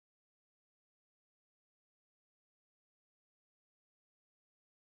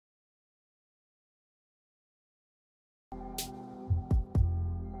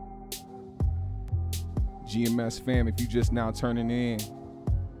GMS fam, if you just now turning in,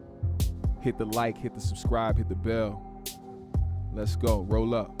 hit the like, hit the subscribe, hit the bell. Let's go,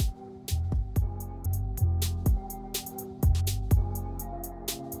 roll up.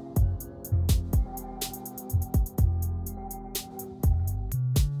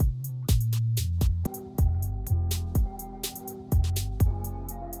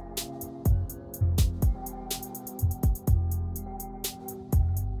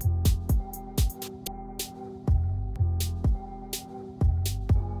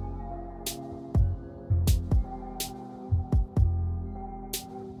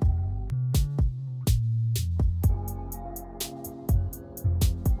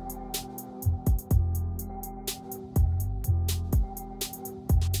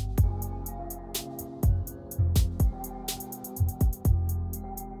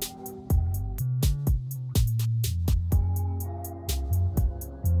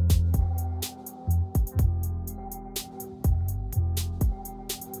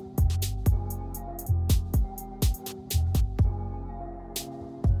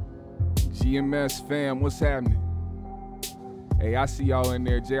 GMS fam, what's happening? Hey, I see y'all in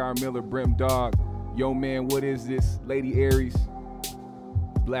there. JR Miller, Brim Dog. Yo man, what is this? Lady Aries,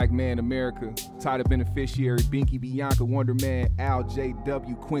 Black Man America, Title Beneficiary, Binky Bianca, Wonder Man, Al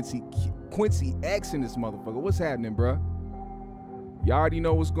JW, Quincy X in this motherfucker. What's happening, bruh? Y'all already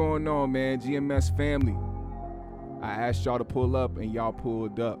know what's going on, man. GMS family. I asked y'all to pull up and y'all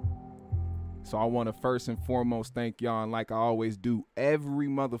pulled up. So I want to first and foremost thank y'all, and like I always do, every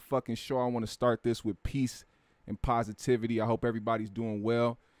motherfucking show, I want to start this with peace and positivity. I hope everybody's doing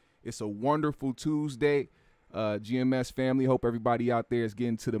well. It's a wonderful Tuesday. GMS family, hope everybody out there is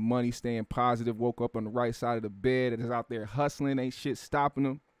getting to the money, staying positive, woke up on the right side of the bed, and is out there hustling, ain't shit stopping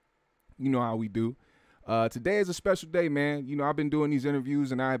them. You know how we do. Today is a special day, man. You know, I've been doing these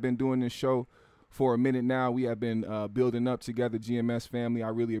interviews, and I have been doing this show for a minute now. We have been building up together, GMS family. I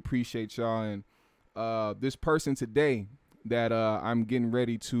really appreciate y'all. And this person today that I'm getting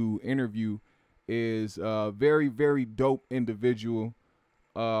ready to interview is a very, very dope individual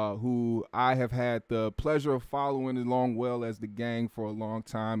who I have had the pleasure of following along well as the gang for a long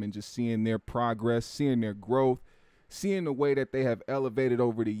time, and just seeing their progress, seeing their growth, seeing the way that they have elevated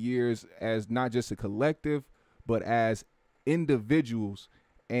over the years as not just a collective, but as individuals.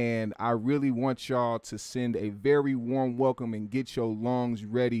 And I really want y'all to send a very warm welcome and get your lungs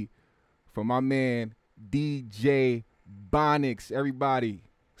ready for my man, DJ Bonics. Everybody,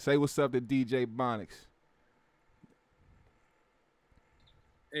 say what's up to DJ Bonics.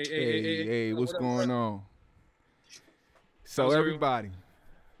 Hey, what's going on? So How's everybody.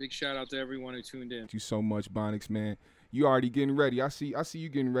 Big shout out to everyone who tuned in. Thank you so much, Bonics, man. You already getting ready. I see you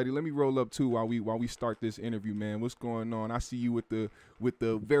getting ready. Let me roll up too while we start this interview, man. What's going on? I see you with the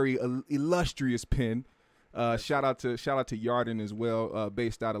very illustrious pen. Shout out to Yarden as well,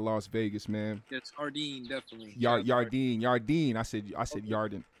 based out of Las Vegas, man. It's Hardeen, definitely. Yardeen. I said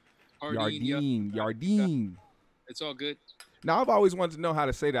Yarden. Yardeen. It's all good. Now, I've always wanted to know how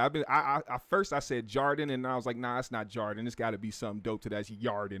to say that. First I said Jardin, and I was like, nah, it's not Jardin. It's got to be something dope to that. It's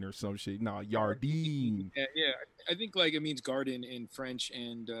Yarden or some shit. No, Yardeen. Yeah. I think like it means garden in French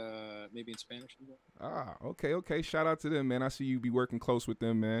and maybe in Spanish as well. Ah, okay. Shout out to them, man. I see you be working close with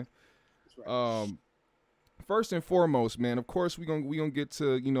them, man. That's right. First and foremost, man, of course we gonna get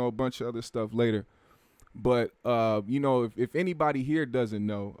to, you know, a bunch of other stuff later. But you know, if anybody here doesn't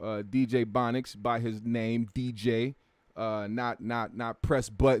know, DJ Bonics by his name, DJ. Not press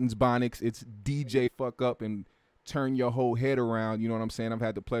buttons Bonics. It's DJ fuck up and turn your whole head around. You know what I'm saying? I've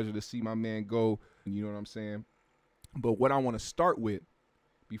had the pleasure to see my man go. You know what I'm saying? But what I want to start with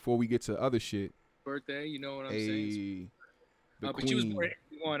before we get to other shit. Birthday, you know what I'm saying? But you was born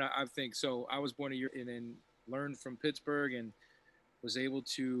in 81, I think. So I was born a year and then learned from Pittsburgh and was able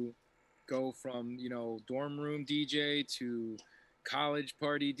to go from, you know, dorm room DJ to college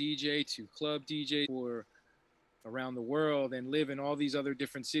party DJ to club DJ for around the world, and live in all these other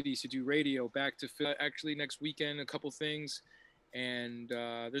different cities to do radio. Back to actually next weekend, a couple things, and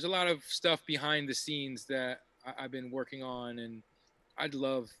there's a lot of stuff behind the scenes that I've been working on, and I'd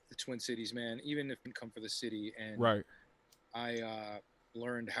love the Twin Cities, man, even if I didn't come for the city. And right, I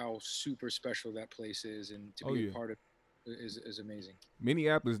learned how super special that place is, and to be a part of is amazing.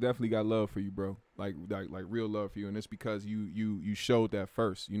 Minneapolis definitely got love for you, bro. Like real love for you, and it's because you showed that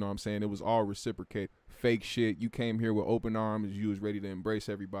first. You know what I'm saying? It was all reciprocated. Fake shit. You came here with open arms. You was ready to embrace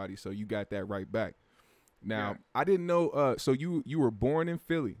everybody, so you got that right back. Now, I didn't know. So you were born in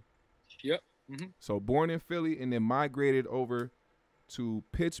Philly. Yep. Mm-hmm. So born in Philly and then migrated over to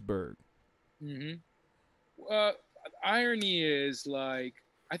Pittsburgh. Mm-hmm. Irony is, like,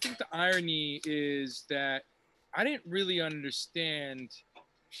 I think the irony is that I didn't really understand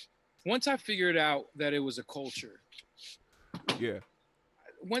once I figured out that it was a culture. Yeah.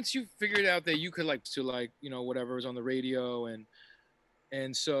 Once you figured out that you could like to like, you know, whatever was on the radio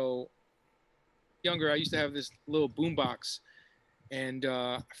and so younger, I used to have this little boombox and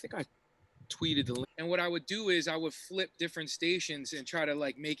I think I tweeted the link. And what I would do is I would flip different stations and try to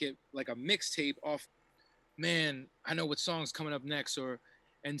like make it like a mixtape off, man, I know what song's coming up next.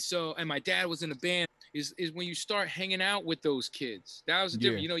 And my dad was in a band is when you start hanging out with those kids. That was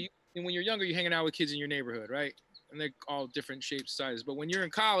different. You know, and when you're younger, you're hanging out with kids in your neighborhood, right? And they're all different shapes, sizes. But when you're in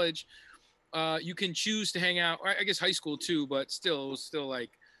college, you can choose to hang out. I guess high school too, but still, it was still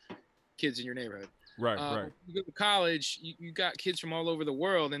like kids in your neighborhood. Right, right. You go to college, you got kids from all over the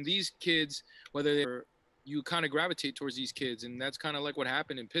world, and these kids, whether they're, you kind of gravitate towards these kids, and that's kind of like what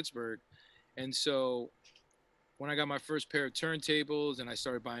happened in Pittsburgh. And so when I got my first pair of turntables and I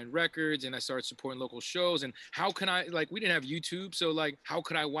started buying records and I started supporting local shows, and how can I, like, we didn't have YouTube, so like, how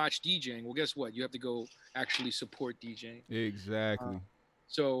could I watch DJing? Well, guess what? You have to go actually support DJing. Exactly.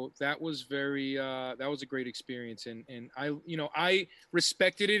 So that was that was a great experience. And I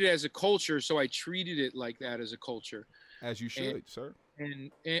respected it as a culture. So I treated it like that as a culture. As you should, sir.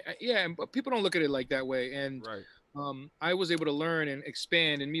 And yeah, but people don't look at it like that way. And right. I was able to learn and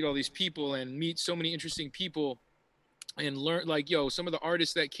expand and meet all these people and meet so many interesting people and learn like, some of the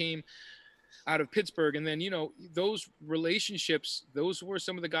artists that came out of Pittsburgh. And then, those relationships, those were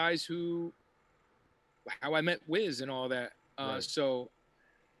some of the guys how I met Wiz and all that. Right. So,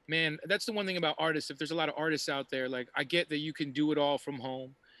 man, that's the one thing about artists. If there's a lot of artists out there, like I get that you can do it all from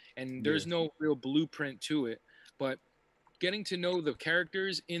home and there's no real blueprint to it, but getting to know the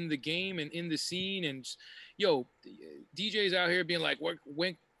characters in the game and in the scene and DJs out here being like,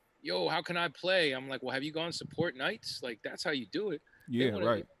 how can I play? I'm like, well, have you gone support nights? Like, that's how you do it. Yeah,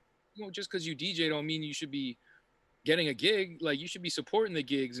 right. Just because you DJ don't mean you should be getting a gig. Like, you should be supporting the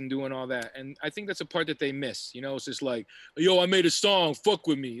gigs and doing all that. And I think that's a part that they miss. It's just like, I made a song, fuck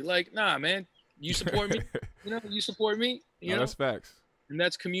with me. Like, nah, man, you support me. You support me. That's facts. And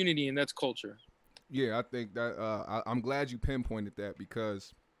that's community and that's culture. Yeah, I think that I'm glad you pinpointed that,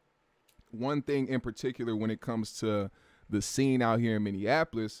 because one thing in particular when it comes to the scene out here in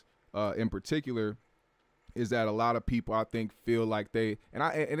Minneapolis, in particular, is that a lot of people, I think, feel like and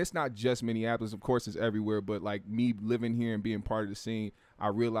it's not just Minneapolis, of course it's everywhere, but like me living here and being part of the scene, I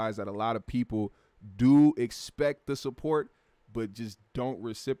realize that a lot of people do expect the support, but just don't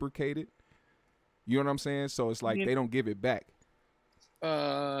reciprocate it. You know what I'm saying? So it's like they don't give it back.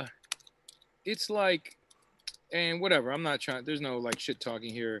 It's like, and whatever, I'm not trying, there's no like shit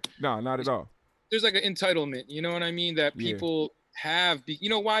talking here. No, not at all. There's like an entitlement, you know what I mean? That people have, you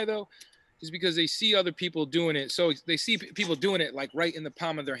know why though? Is because they see other people doing it. So they see people doing it like right in the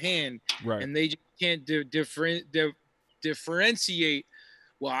palm of their hand. Right. And they just can't differentiate.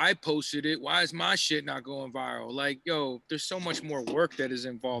 Well, I posted it. Why is my shit not going viral? Like, there's so much more work that is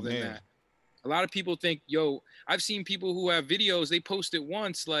involved in that. A lot of people think, I've seen people who have videos, they post it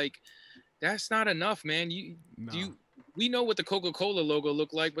once. Like, that's not enough, man. We know what the Coca-Cola logo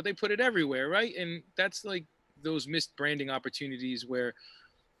looked like, but they put it everywhere, right? And that's like those missed branding opportunities where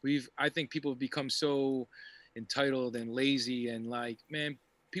I think people have become so entitled and lazy, and like, man,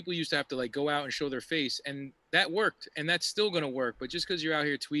 people used to have to like go out and show their face, and that worked, and that's still gonna work. But just because you're out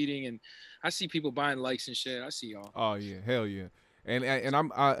here tweeting, and I see people buying likes and shit, I see y'all. Oh yeah, hell yeah. And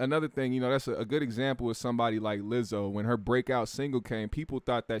I'm another thing, that's a good example of somebody like Lizzo. When her breakout single came, people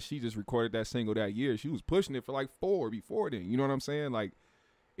thought that she just recorded that single that year. She was pushing it for like 4 before then. You know what I'm saying? Like,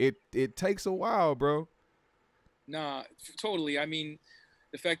 it takes a while, bro. Nah, totally. I mean,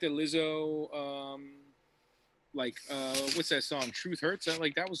 the fact that Lizzo, what's that song? Truth Hurts.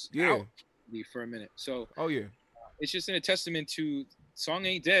 That was out for a minute. So, it's just a testament to song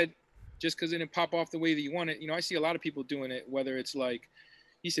ain't dead just because it didn't pop off the way that you want it. I see a lot of people doing it, whether it's like,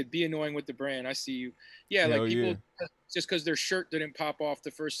 he said, be annoying with the brand. I see you. Yeah, like people, just because their shirt didn't pop off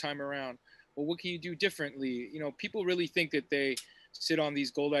the first time around. Well, what can you do differently? People really think that they sit on these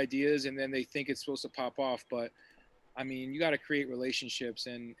gold ideas and then they think it's supposed to pop off. But I mean, you got to create relationships,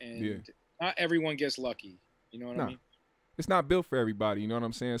 and not everyone gets lucky. You know what I mean? It's not built for everybody. You know what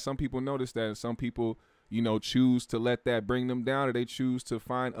I'm saying? Some people notice that, and some people, choose to let that bring them down, or they choose to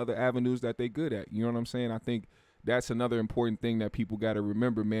find other avenues that they good at. You know what I'm saying? I think that's another important thing that people got to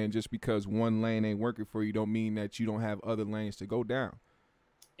remember, man. Just because one lane ain't working for you don't mean that you don't have other lanes to go down.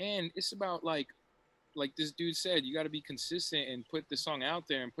 And it's about like this dude said, you got to be consistent and put the song out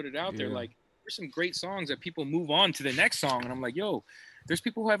there and put it out there. Like, there's some great songs that people move on to the next song, and I'm like, there's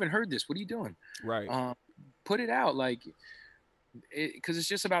people who haven't heard this. What are you doing? Right. Put it out. Like, because it's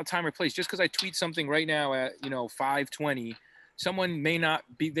just about time or place. Just because I tweet something right now at 5:20, someone may not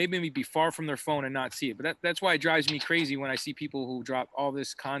be, they may be far from their phone and not see it. But that's why it drives me crazy when I see people who drop all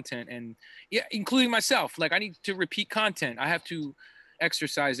this content, and yeah, including myself. Like, I need to repeat content. I have to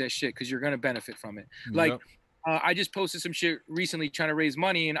exercise that shit because you're gonna benefit from it. Like, I just posted some shit recently trying to raise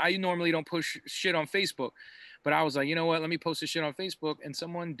money, and I normally don't push shit on Facebook. But I was like, you know what? Let me post this shit on Facebook, and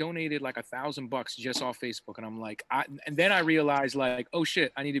someone donated like $1,000 just off Facebook, and I'm like, and then I realized, like, oh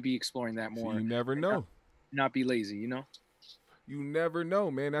shit, I need to be exploring that more. So you never know. Not be lazy, you know. You never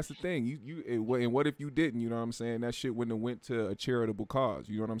know, man. That's the thing. And what if you didn't? You know what I'm saying? That shit wouldn't have went to a charitable cause.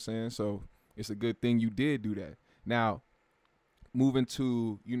 You know what I'm saying? So it's a good thing you did do that. Now, moving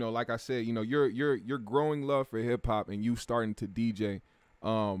to, like I said, your growing love for hip hop and you starting to DJ.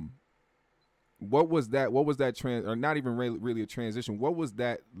 What was that or not even really a transition? What was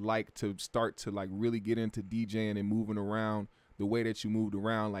that like to start to like really get into DJing and moving around the way that you moved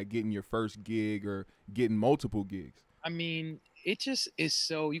around, like getting your first gig or getting multiple gigs? I mean, it just is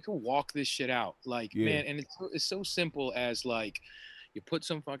so, you can walk this shit out, like, man, and it's so simple as, like, you put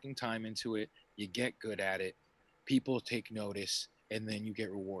some fucking time into it, you get good at it, people take notice, and then you get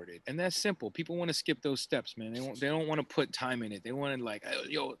rewarded. And that's simple. People want to skip those steps, man. They don't want to put time in it. They want to, like,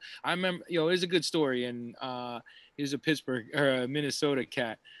 I remember, there's a good story, and he's a Pittsburgh or a Minnesota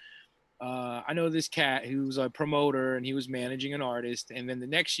cat. I know this cat who was a promoter, and he was managing an artist, and then the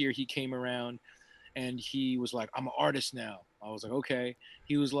next year he came around and he was like, I'm an artist now. I was like, okay.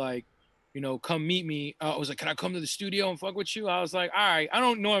 He was like, come meet me. I was like, can I come to the studio and fuck with you? I was like, all right. I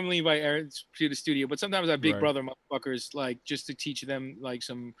don't normally invite Eric to the studio, but sometimes I have big brother motherfuckers, like, just to teach them like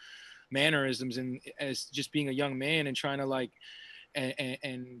some mannerisms and as just being a young man and trying to like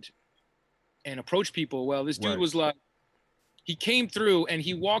and approach people. Well, this dude was like, he came through and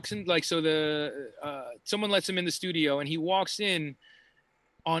he walks in, like, so someone lets him in the studio and he walks in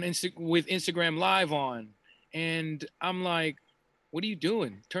on with Instagram Live on, and I'm like, what are you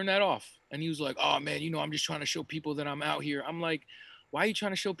doing? Turn that off. And he was like, oh man, I'm just trying to show people that I'm out here. I'm like, why are you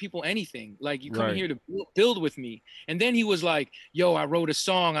trying to show people anything? Like, you come here to build with me. And then he was like, yo, I wrote a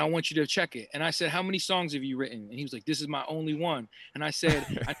song, I want you to check it. And I said, how many songs have you written? And he was like, this is my only one. And I said,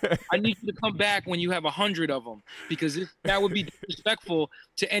 I need you to come back when you have 100 of them, because that would be disrespectful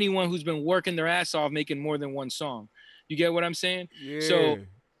to anyone who's been working their ass off making more than one song. You get what I'm saying? Yeah. So,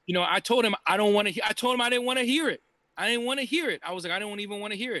 I told him I don't want to. I told him I didn't want to hear it. I didn't want to hear it. I was like, I don't even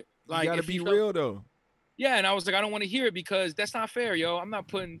want to hear it. Like, you gotta be real though. Yeah, and I was like, I don't want to hear it because that's not fair, yo.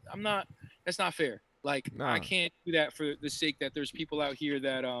 That's not fair. Like, I can't do that for the sake that there's people out here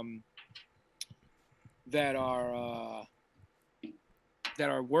that are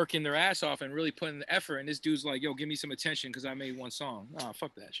working their ass off and really putting the effort. And this dude's like, yo, give me some attention because I made one song. Nah,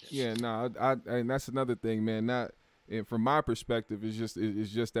 fuck that shit. Yeah, and that's another thing, man. And from my perspective, it's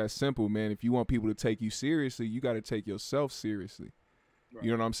just that simple, man. If you want people to take you seriously, you got to take yourself seriously. Right.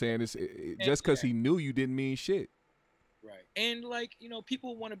 You know what I'm saying? Just because he knew you didn't mean shit. Right. And, like,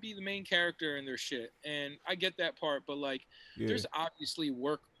 people want to be the main character in their shit. And I get that part. But, like, there's obviously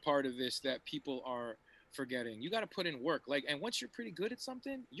work part of this that people are forgetting. You got to put in work. Like, and once you're pretty good at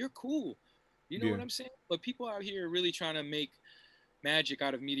something, you're cool. You know what I'm saying? But people out here are really trying to make magic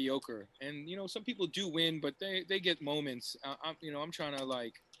out of mediocre, and some people do win, but they get moments. I'm trying to,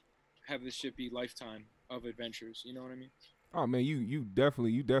 like, have this shit be lifetime of adventures. You know what I mean? Oh man, you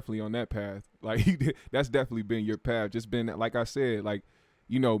definitely on that path. Like, that's definitely been your path. Just been, like I said, like,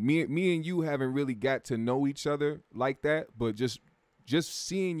 me and you haven't really got to know each other like that, but just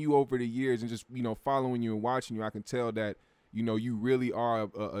seeing you over the years and just following you and watching you, I can tell that you really are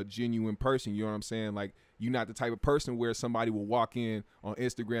a genuine person. You know what I'm saying? Like, you're not the type of person where somebody will walk in on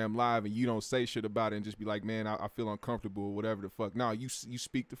Instagram Live and you don't say shit about it and just be like, man, I feel uncomfortable or whatever the fuck. No, you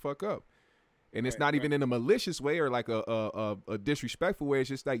speak the fuck up. And it's not even in a malicious way or like a disrespectful way. It's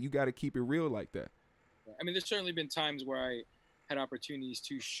just like, you got to keep it real like that. I mean, there's certainly been times where I had opportunities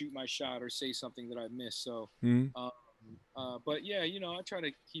to shoot my shot or say something that I missed. So, but yeah, I try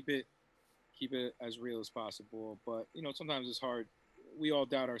to keep it as real as possible. But, sometimes it's hard. We all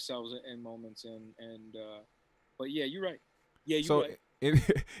doubt ourselves in moments, but yeah, you're right. Yeah, you're right.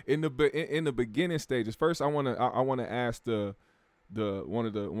 in the beginning stages, first I want to ask one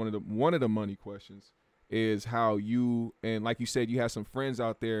of the money questions is how you, and like you said, you had some friends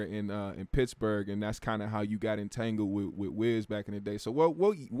out there in Pittsburgh, and that's kind of how you got entangled with Wiz back in the day. So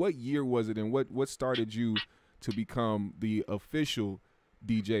what year was it, and what started you to become the official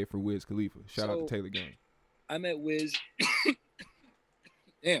DJ for Wiz Khalifa? Shout out to Taylor Gang. I met Wiz.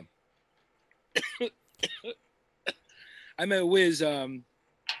 Damn. I met Wiz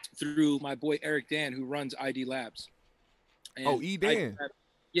through my boy Eric Dan, who runs ID Labs. And Oh, Edan.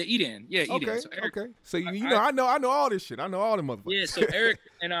 Yeah, Edan. Yeah, Edan. Okay, So Eric, okay. So I know all this shit. I know all the motherfuckers. Yeah, so Eric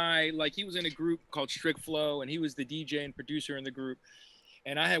and I, like, he was in a group called Strict Flow, and he was the DJ and producer in the group.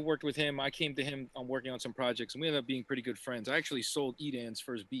 And I had worked with him. I came to him on working on some projects, and we ended up being pretty good friends. I actually sold Edan's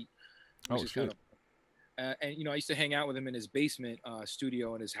first beat, which is shit. kind of, and I used to hang out with him in his basement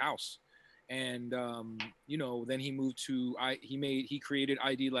studio in his house. And then he moved to he created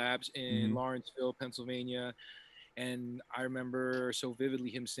ID Labs in Lawrenceville, Pennsylvania. And I remember so vividly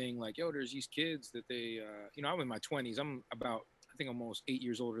him saying, like, yo, there's these kids that they, I'm in my 20s. I'm about, I think, almost 8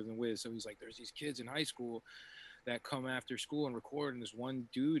 years older than Wiz. So he's like, there's these kids in high school that come after school and record. And this one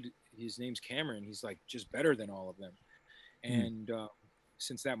dude, his name's Cameron. He's like just better than all of them. And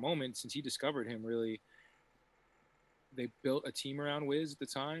since that moment, since he discovered him, really, they built a team around Wiz at the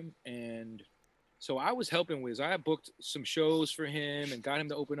time. And so I was helping Wiz. I booked some shows for him and got him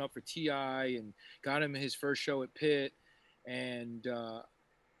to open up for T.I. and got him his first show at Pitt. And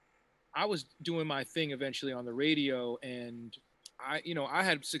I was doing my thing eventually on the radio. And I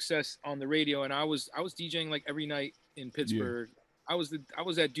had success on the radio, and I was DJing like every night in Pittsburgh. Yeah. I was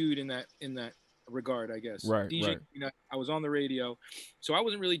that dude in that regard, I guess. Right. DJing, right. I was on the radio. So I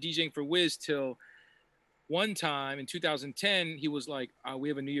wasn't really DJing for Wiz till one time in 2010. He was like, we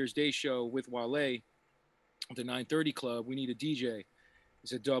have a New Year's Day show with Wale at the 930 Club. We need a DJ.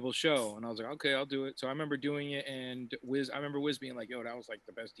 It's a double show. And I was like, okay, I'll do it. So I remember doing it, and I remember Wiz being like, yo, that was like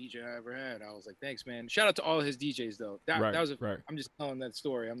the best DJ I ever had. I was like, thanks, man. Shout out to all his DJs, though. That was right. I'm just telling that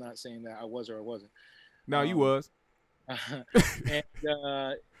story. I'm not saying that I was or I wasn't. No, you was.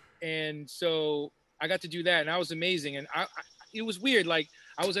 And so I got to do that, and that was amazing. And it was weird. Like,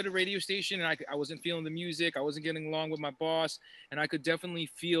 I was at a radio station, and I wasn't feeling the music. I wasn't getting along with my boss, and I could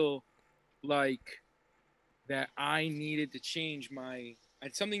definitely feel like that I needed to change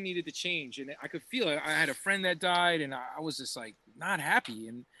something needed to change, and I could feel it. I had a friend that died, and I was just like not happy.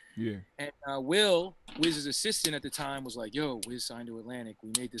 And Wiz's assistant at the time was like, yo, Wiz signed to Atlantic.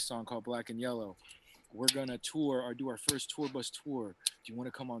 We made this song called Black and Yellow. We're gonna tour or do our first tour bus tour. Do you want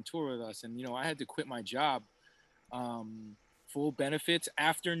to come on tour with us? And I had to quit my job, full benefits,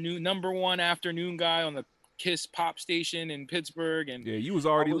 number one afternoon guy on the Kiss pop station in Pittsburgh. And you was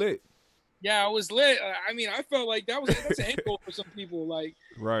already lit. Yeah, I was lit. I mean, I felt like that's an end goal for some people. Like,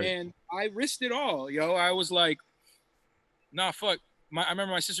 right. And I risked it all, I was like, nah, fuck. I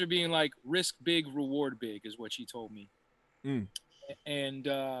remember my sister being like, risk big, reward big is what she told me. And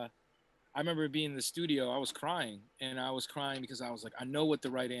I remember being in the studio, I was crying. And I was crying because I was like, I know what the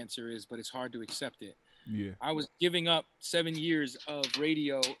right answer is, but it's hard to accept it. Yeah. I was giving up 7 years of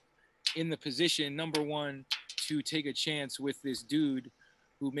radio in the position, number one, to take a chance with this dude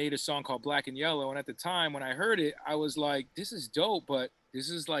who made a song called Black and Yellow. And at the time when I heard it, I was like, this is dope, but this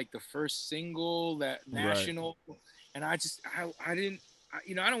is like the first single that national. Right. And I didn't,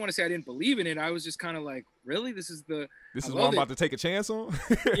 I don't want to say I didn't believe in it. I was just kind of like, really? This is what I'm about to take a chance on?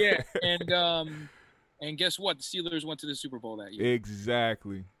 Yeah. And guess what? The Steelers went to the Super Bowl that year.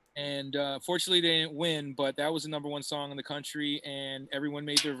 Exactly. And fortunately they didn't win, but that was the number one song in the country, and everyone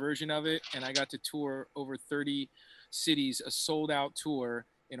made their version of it. And I got to tour over 30 cities, a sold out tour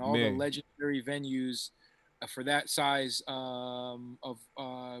in all the legendary venues for that size of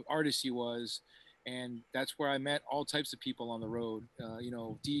artist he was. And that's where I met all types of people on the road,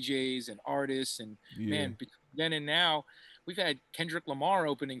 DJs and artists. And man, between then and now, we've had Kendrick Lamar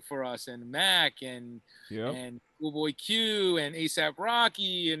opening for us, and Mac, and Schoolboy Q, and A$AP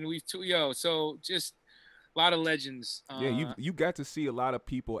Rocky, and so just a lot of legends. You got to see a lot of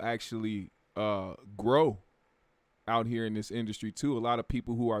people actually grow out here in this industry too. A lot of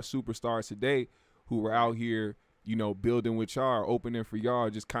people who are superstars today, who were out here, building with y'all, opening for y'all,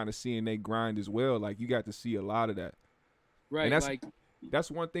 just kind of seeing they grind as well. Like, you got to see a lot of that. Right. And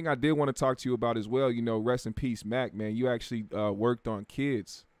that's one thing I did want to talk to you about as well. Rest in peace, Mac, man. You actually worked on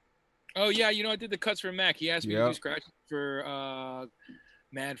Kids. Oh, yeah. I did the cuts for Mac. He asked me to do scratches for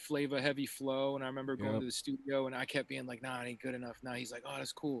Mad Flavor, Heavy Flow. And I remember going to the studio, and I kept being like, nah, it ain't good enough. Nah, he's like, oh,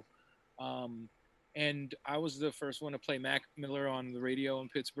 that's cool. And I was the first one to play Mac Miller on the radio in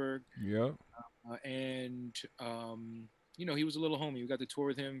Pittsburgh. Yeah. He was a little homie. We got to tour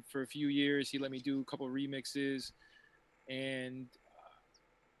with him for a few years. He let me do a couple of remixes. And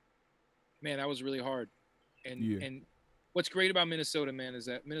man, that was really hard. And what's great about Minnesota, man, is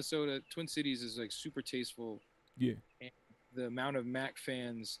that Minnesota, Twin Cities, is like super tasteful. Yeah. And the amount of Mac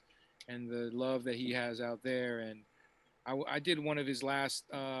fans and the love that he has out there. And I did one of his last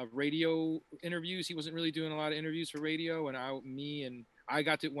radio interviews. He wasn't really doing a lot of interviews for radio. And I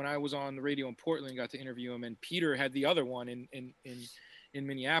got to, when I was on the radio in Portland, got to interview him. And Peter had the other one in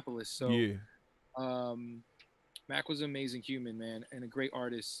Minneapolis. So, Mac was an amazing human, man, and a great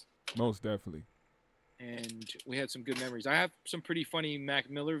artist. Most definitely. And we had some good memories. I have some pretty funny Mac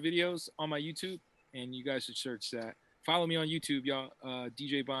Miller videos on my YouTube, and you guys should search that. Follow me on YouTube, y'all,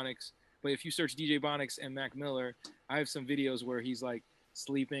 DJ Bonics. But if you search DJ Bonics and Mac Miller, I have some videos where he's like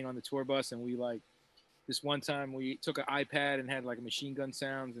sleeping on the tour bus, and we like this one time we took an iPad and had like a machine gun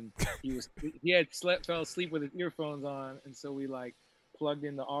sounds, and fell asleep with his earphones on, and so we like plugged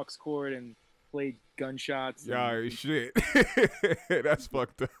in the aux cord and played gunshots. Yeah, shit. That's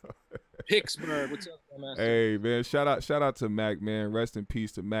fucked up. Pittsburgh, what's up, Master? Hey man, shout out to Mac, man. Rest in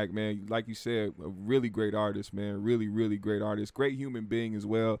peace to Mac, man. Like you said, a really great artist, man. Really, really great artist. Great human being as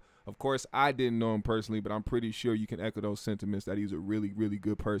well. Of course, I didn't know him personally, but I'm pretty sure you can echo those sentiments that he's a really, really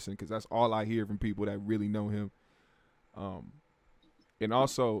good person, because that's all I hear from people that really know him. And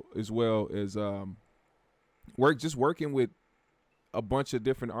also as well as working with a bunch of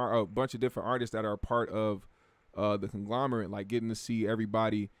different artists that are a part of the conglomerate, like getting to see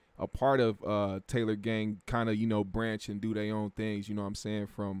everybody a part of Taylor Gang kind of, you know, branch and do their own things, you know what I'm saying,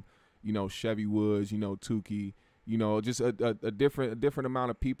 from, you know, Chevy Woods, you know, Tukey, you know, just a different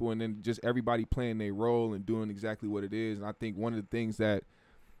amount of people, and then just everybody playing their role and doing exactly what it is. And I think one of the things that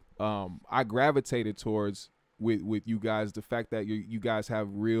I gravitated towards with you guys, the fact that you guys have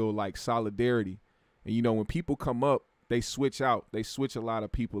real like solidarity, and you know, when people come up, they switch a lot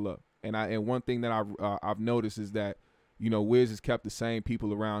of people up. And one thing that I've noticed is that, you know, Wiz has kept the same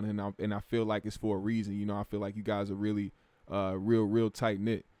people around, and I feel like it's for a reason. You know, I feel like you guys are really real tight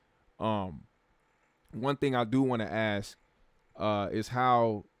knit. One thing I do want to ask is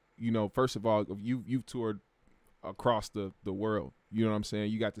how, you know, first of all, you've toured across the world. You know what I'm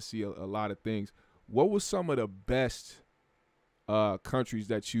saying? You got to see a lot of things. What was some of the best countries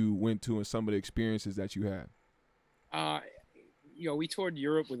that you went to, and some of the experiences that you had? You know, we toured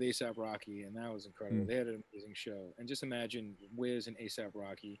Europe with A$AP Rocky, and that was incredible. They had an amazing show. And just imagine Wiz and A$AP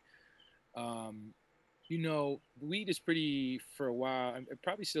Rocky. You know, weed is pretty, for a while, and it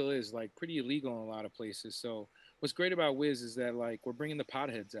probably still is, like, pretty illegal in a lot of places. So what's great about Wiz is that, like, we're bringing the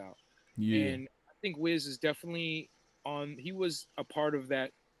potheads out. Yeah. And I think Wiz is definitely he was a part of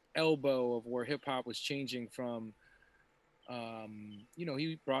that elbow of where hip-hop was changing from, you know,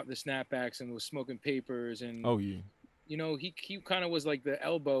 he brought the snapbacks and was smoking papers, and oh yeah, you know, he kind of was like the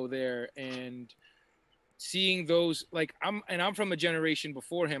elbow there, and seeing those, like, I'm from a generation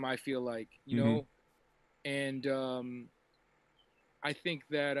before him, I feel like, you know, and I think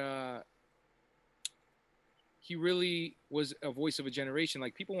that he really was a voice of a generation.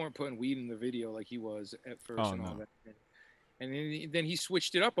 Like, people weren't putting weed in the all he was at first. All that. And then he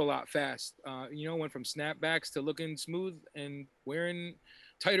switched it up a lot fast. You know, went from snapbacks to looking smooth and wearing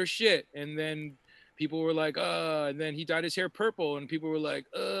tighter shit. And then people were like, and then he dyed his hair purple, and people were like,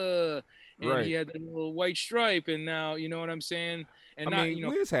 and right. He had the little white stripe, and now, you know what I'm saying? And I mean, you know,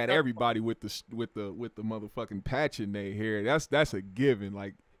 Wiz had everybody with the motherfucking patch in their hair. That's a given.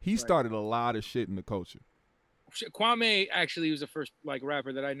 Like, he started a lot of shit in the culture. Kwame actually was the first like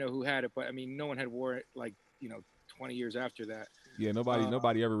rapper that I know who had it, but I mean, no one had wore it, like, you know, 20 years after that. Yeah,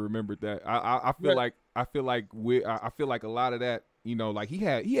 nobody ever remembered that. I feel like a lot of that, you know, like he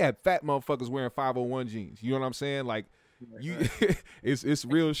had fat motherfuckers wearing 501 jeans. You know what I'm saying? Like, it's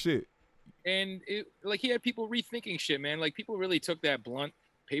real shit. And like, he had people rethinking shit, man. Like, people really took that blunt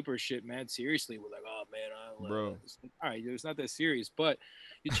paper shit mad seriously. We're like, oh man, bro, all right, it's not that serious, but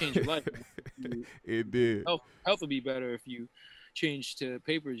you change your life. It did. Health will be better if you change to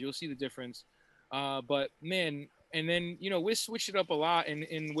papers. You'll see the difference. But man, and then, you know, we switched it up a lot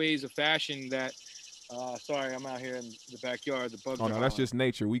in ways of fashion that. Sorry, I'm out here in the backyard. The bugs. Oh no, that's just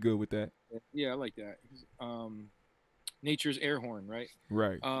nature. We good with that. Yeah, I like that. Nature's air horn, right?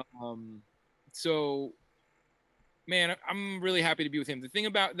 Right. So, man, I'm really happy to be with him. The thing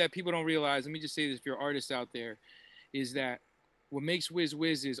about that people don't realize, let me just say this, if you're artists out there, is that what makes Wiz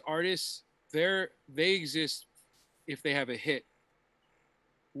is artists, they exist if they have a hit.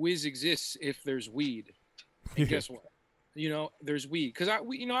 Wiz exists if there's weed. And guess what? You know, there's weed. Because I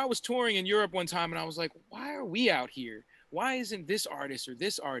was touring in Europe one time, and I was like, why are we out here? Why isn't this artist or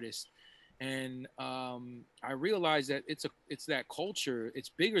this artist? And I realized that it's that culture. It's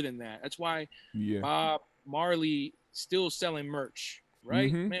bigger than that. That's why Bob Marley still selling merch,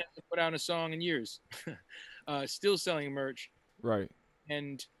 right? Man, put out a song in years, still selling merch, right?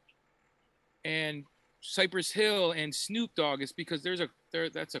 And Cypress Hill and Snoop Dogg is because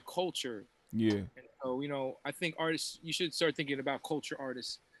that's a culture. Yeah. And so, you know, I think artists, you should start thinking about culture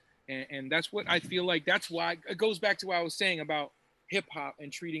artists, and that's what I feel like. That's why it goes back to what I was saying about hip hop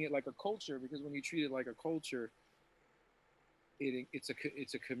and treating it like a culture, because when you treat it like a culture, it's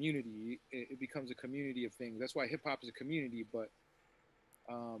a community. It becomes a community of things. That's why hip hop is a community. But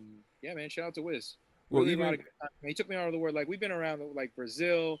yeah, man, shout out to Wiz. Well, Really a even lot of he took me all over the world. Like we've been around like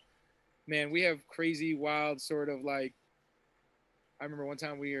Brazil, man. We have crazy, wild sort of like. I remember one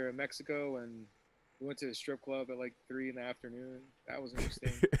time we were in Mexico and we went to a strip club at like 3 in the afternoon. That was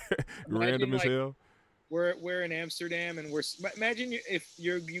interesting. random as hell. We're in Amsterdam and imagine if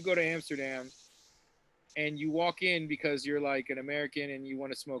you go to Amsterdam and you walk in because you're like an American and you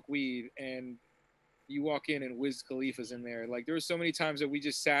want to smoke weed and you walk in and Wiz Khalifa's in there. Like there were so many times that we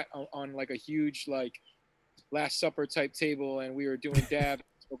just sat on like a huge like Last Supper type table and we were doing dabs,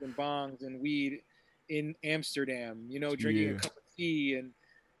 smoking bongs and weed in Amsterdam, you know, drinking a cup of tea. And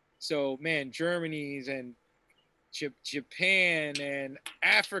so, man, Germany's and Japan and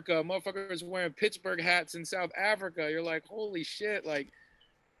Africa, motherfuckers wearing Pittsburgh hats in South Africa. You're like, holy shit, like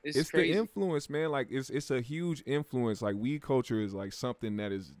it's crazy. The influence, man. Like it's a huge influence. Like weed culture is like something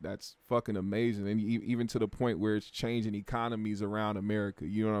that's fucking amazing, and even to the point where it's changing economies around America.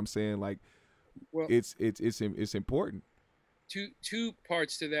 You know what I'm saying? Like, well, it's important. Two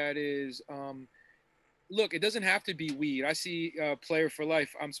parts to that is, look, it doesn't have to be weed. I see Player for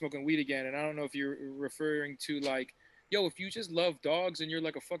Life. I'm smoking weed again, and I don't know if you're referring to like, yo, if you just love dogs and you're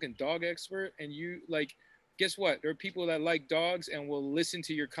like a fucking dog expert, and you like. Guess what? There are people that like dogs and will listen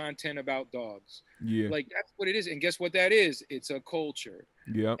to your content about dogs. Yeah. Like that's what it is. And guess what that is? It's a culture.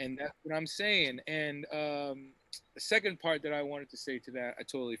 Yeah. And that's what I'm saying. And the second part that I wanted to say to that, I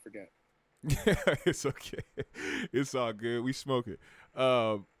totally forget. It's okay. It's all good. We smoke it.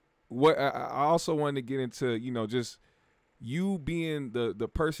 What I also wanted to get into, you know, just you being the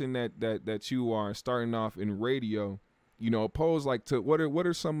person that you are, starting off in radio, you know, opposed like to what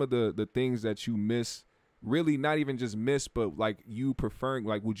are some of the things that you miss? Really not even just miss, but like you preferring,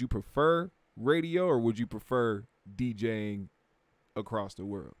 like, would you prefer radio or would you prefer DJing across the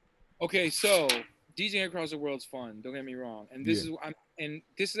world? Okay, so DJing across the world's fun. Don't get me wrong. And this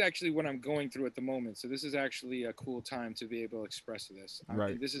is actually what I'm going through at the moment. So this is actually a cool time to be able to express this.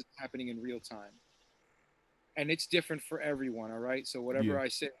 Right. This is happening in real time. And it's different for everyone, all right? So whatever I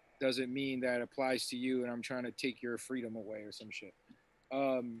say doesn't mean that applies to you and I'm trying to take your freedom away or some shit.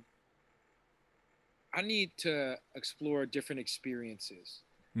 I need to explore different experiences.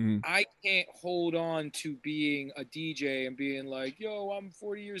 Mm-hmm. I can't hold on to being a DJ and being like, yo, I'm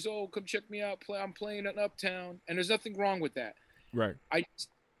 40 years old. Come check me out. I'm playing at Uptown. And there's nothing wrong with that. Right.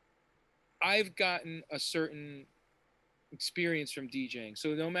 I've gotten a certain experience from DJing. So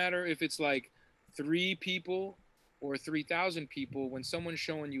no matter if it's like 3 people or 3,000 people, when someone's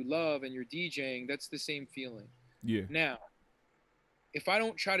showing you love and you're DJing, that's the same feeling. Yeah. Now, if I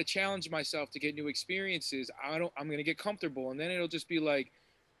don't try to challenge myself to get new experiences, I'm going to get comfortable. And then it'll just be like,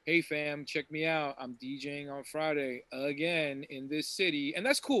 hey, fam, check me out. I'm DJing on Friday again in this city. And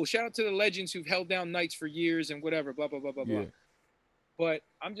that's cool. Shout out to the legends who've held down nights for years and whatever, blah, blah, blah, blah, blah. But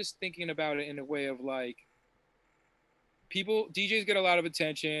I'm just thinking about it in a way of like, DJs get a lot of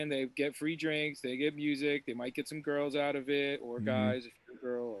attention. They get free drinks. They get music. They might get some girls out of it or guys, if you're a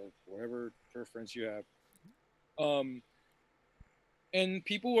girl or whatever preference you have. And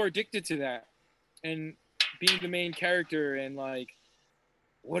people are addicted to that and being the main character and like,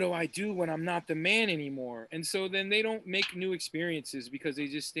 what do I do when I'm not the man anymore? And so then they don't make new experiences because they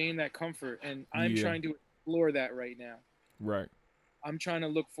just stay in that comfort. And I'm trying to explore that right now. Right. I'm trying to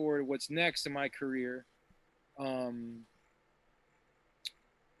look forward to what's next in my career. And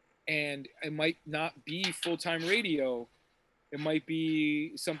it might not be full-time radio. It might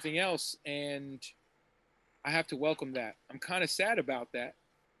be something else. And I have to welcome that. I'm kind of sad about that.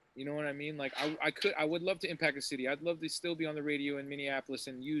 You know what I mean? Like I would love to impact a city. I'd love to still be on the radio in Minneapolis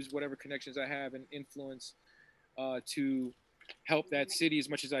and use whatever connections I have and influence to help that city as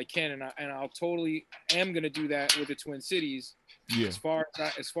much as I can. And I'll totally am going to do that with the Twin Cities as far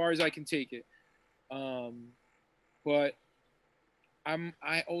as I can take it. But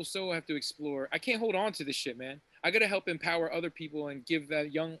I also have to explore. I can't hold on to this shit, man. I got to help empower other people and give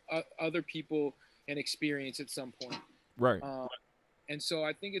that young other people an experience at some point. Right. And so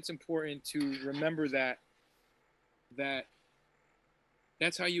I think it's important to remember that's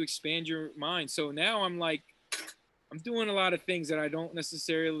how you expand your mind. So now I'm doing a lot of things that I don't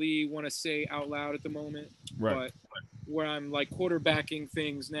necessarily want to say out loud at the moment, but where I'm like quarterbacking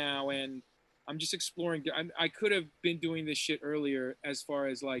things now and I'm just exploring. I could have been doing this shit earlier as far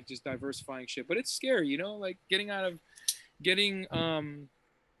as like just diversifying shit, but it's scary, you know, like getting out of your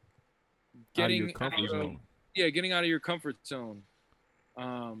comfort zone. Yeah, getting out of your comfort zone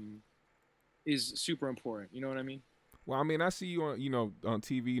is super important. You know what I mean? Well, I mean, I see you on, on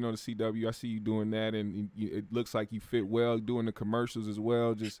TV, the CW. I see you doing that, and it looks like you fit well doing the commercials as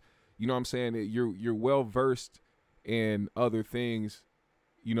well. Just, what I'm saying, you're well versed in other things,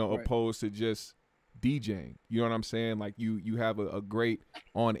 Right. opposed to just DJing. You know what I'm saying? Like you have a great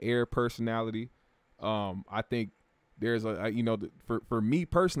on air personality. I think there's for me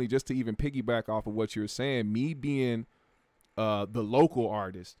personally, just to even piggyback off of what you're saying, me being the local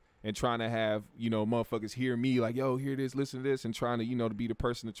artist and trying to have, motherfuckers hear me like, yo, hear this, listen to this, and trying to, to be the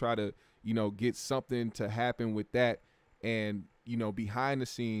person to try to, get something to happen with that. And, behind the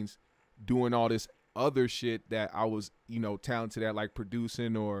scenes doing all this other shit that I was, talented at, like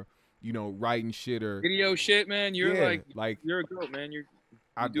producing or, writing shit or video shit, man. You're yeah, like you're a goat, man. You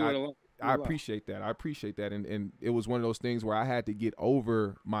do it a lot. I appreciate that. I appreciate that. And it was one of those things where I had to get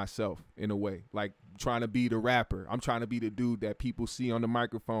over myself in a way, like trying to be the rapper. I'm trying to be the dude that people see on the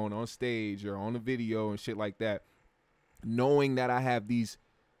microphone, on stage, or on the video and shit like that. Knowing that I have these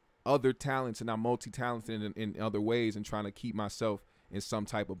other talents and I'm multi-talented in other ways, and trying to keep myself in some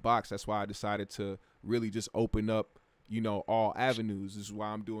type of box. That's why I decided to really just open up, all avenues. This is why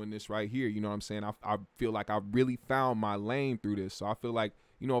I'm doing this right here. You know what I'm saying? I feel like I really found my lane through this. So I feel like,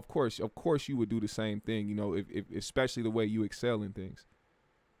 of course you would do the same thing, if especially the way you excel in things.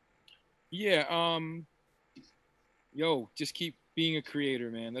 Yeah. Yo, just keep being a creator,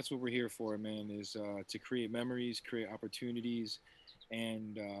 man. That's what we're here for, man, is to create memories, create opportunities.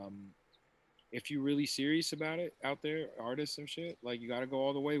 And if you're really serious about it out there, artists and shit, like you got to go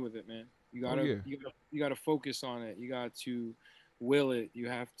all the way with it, man. You gotta focus on it. You got to will it. You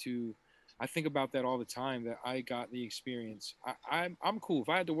have to. I think about that all the time. That I got the experience. I'm cool. If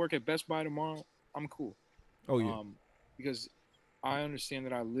I had to work at Best Buy tomorrow, I'm cool. Oh yeah. Because I understand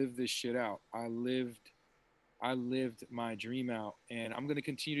that I lived this shit out. I lived my dream out, and I'm gonna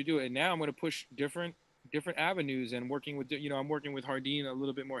continue to do it. And now I'm gonna push different avenues, and working with I'm working with Hardin a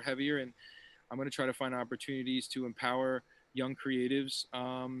little bit more heavier, and I'm gonna try to find opportunities to empower young creatives.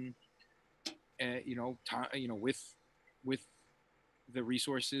 And, with the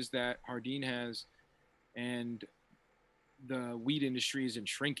resources that Hardin has, and the weed industry isn't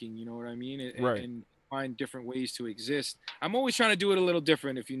shrinking, you know what I mean? Right. And find different ways to exist. I'm always trying to do it a little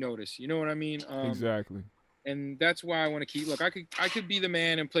different, if you notice, you know what I mean? Exactly. And that's why I want to keep, look, I could be the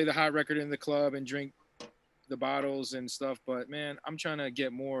man and play the hot record in the club and drink the bottles and stuff, but man, I'm trying to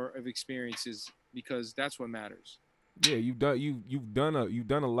get more of experiences, because that's what matters. Yeah, you've done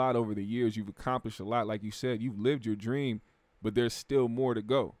a lot over the years. You've accomplished a lot. Like you said, you've lived your dream, but there's still more to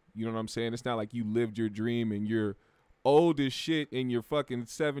go. You know what I'm saying? It's not like you lived your dream and you're old as shit in your fucking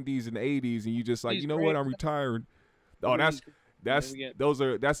 70s and 80s, and you just like, what, I'm retiring. Oh, that's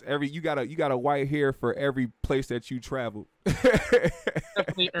every you got a white hair for every place that you traveled.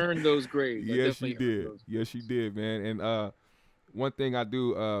 Definitely earned those grades. Yes, you did. Yes, you did, man. And one thing I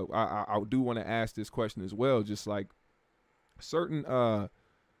do want to ask this question as well. Just like certain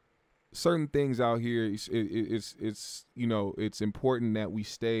things out here, it's important that we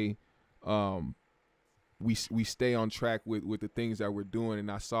stay we stay on track with the things that we're doing.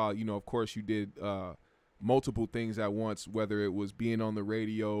 And I saw, of course you did multiple things at once, whether it was being on the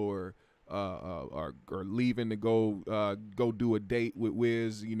radio or leaving to go do a date with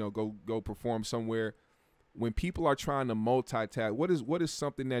Wiz, go perform somewhere. When people are trying to multitask, what is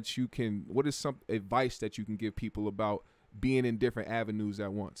something that what is some advice that you can give people about being in different avenues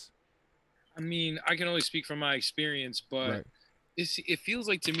at once? I mean, I can only speak from my experience, but right. It feels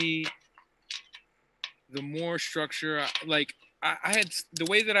like to me, the more structure, like I had, the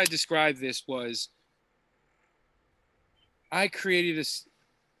way that I described this was, I created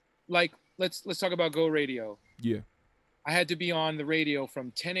like, let's talk about Go Radio. Yeah. I had to be on the radio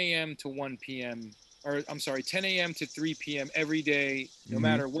from 10 a.m. to 1 p.m. or I'm sorry, 10 a.m. to 3 p.m. every day, no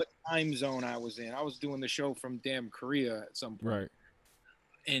matter what time zone I was in. I was doing the show from damn Korea at some point. Right.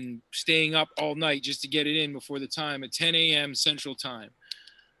 And staying up all night just to get it in before the time at 10 a.m. Central Time.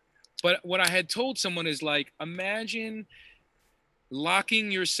 But what I had told someone is like, imagine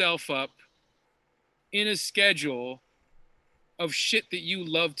locking yourself up in a schedule of shit that you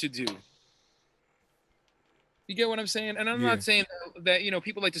love to do. You get what I'm saying? And I'm not saying that,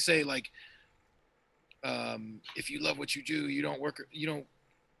 people like to say like, if you love what you do, you don't work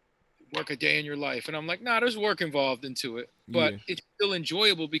a day in your life. And I'm like, nah, there's work involved into it, but it's still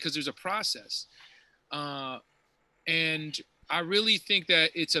enjoyable because there's a process. And I really think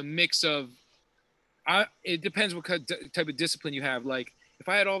that it's a mix of, it depends what type of discipline you have. Like if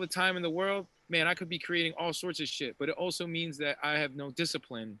I had all the time in the world, man, I could be creating all sorts of shit, but it also means that I have no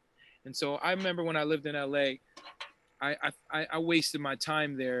discipline. And so I remember when I lived in LA, I wasted my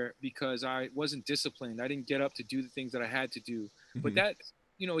time there because I wasn't disciplined. I didn't get up to do the things that I had to do. But that,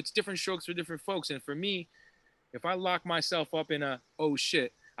 you know, it's different strokes for different folks. And for me, if I lock myself up in a, oh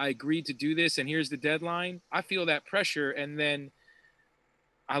shit, I agreed to do this and here's the deadline, I feel that pressure. And then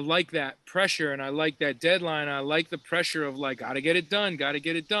I like that pressure and I like that deadline. I like the pressure of like, gotta get it done, gotta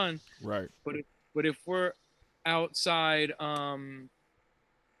get it done. Right. But if we're outside,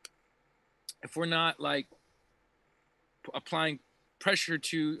 if we're not like applying pressure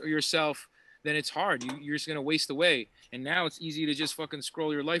to yourself, then it's hard. You're just gonna waste away. And now it's easy to just fucking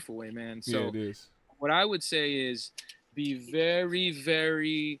scroll your life away, man. So yeah, it is. What I would say is be very,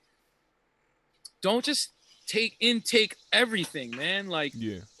 very, don't just intake everything, man. Like,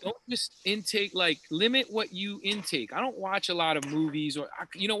 don't just intake, like, limit what you intake. I don't watch a lot of movies, or,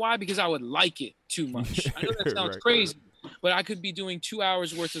 you know why? Because I would like it too much. I know that sounds crazy, but I could be doing 2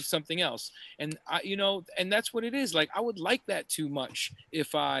 hours worth of something else. And you know, and that's what it is. Like, I would like that too much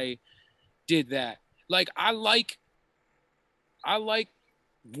if I did that. Like, I like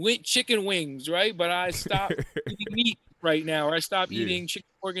chicken wings, right? But I stopped eating meat right now, or I stopped eating chicken,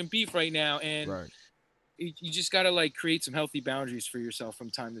 pork, and beef right now. And you just got to like create some healthy boundaries for yourself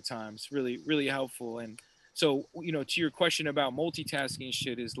from time to time. It's really, really helpful. And so, you know, to your question about multitasking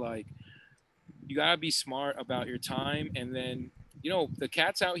shit is like, you got to be smart about your time. And then, you know, the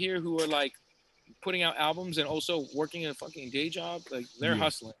cats out here who are like putting out albums and also working a fucking day job, like they're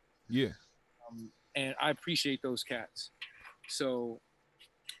hustling. Yeah. And I appreciate those cats. So,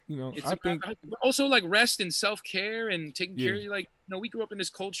 you know, I think also like rest and self-care and taking care of you. Like, you know, we grew up in this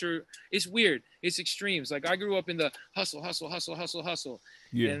culture. It's weird. It's extremes. Like I grew up in the hustle.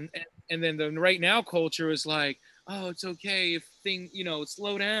 Yeah. And then the right now culture is like, oh, it's okay if you know,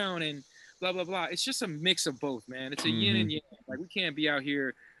 slow down and blah, blah, blah. It's just a mix of both, man. It's a yin and yang. Like we can't be out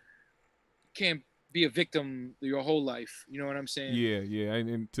here, can't be a victim your whole life. You know what I'm saying? Yeah.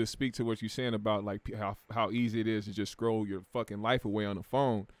 And to speak to what you're saying about like how easy it is to just scroll your fucking life away on the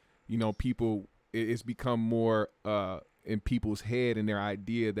phone. You know, people, it's become more in people's head and their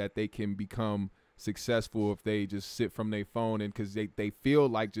idea that they can become successful if they just sit from their phone, and because they feel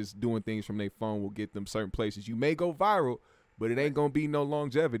like just doing things from their phone will get them certain places. You may go viral, but it ain't gonna be no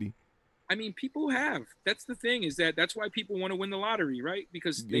longevity. I mean, people have. That's the thing, is that's why people want to win the lottery, right?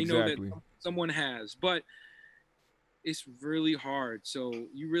 Because they know that someone has. But it's really hard. So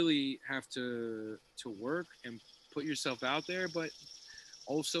you really have to work and put yourself out there, but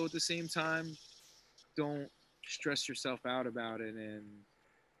also at the same time, don't stress yourself out about it and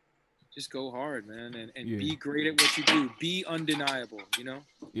just go hard, man, and be great at what you do. Be undeniable, you know?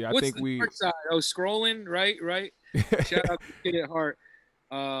 Yeah, I What's think the dark side? Oh, scrolling, right? Shout out to Kid at Heart.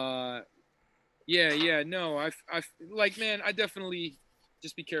 No, I like, man, I definitely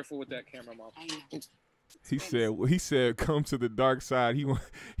just be careful with that camera, Mom. He said, come to the dark side.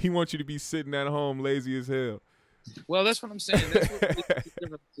 He wants you to be sitting at home lazy as hell. Well, that's what I'm saying. That's what the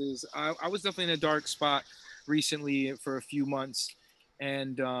difference is. I was definitely in a dark spot recently for a few months,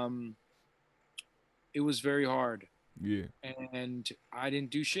 and it was very hard. Yeah. And I didn't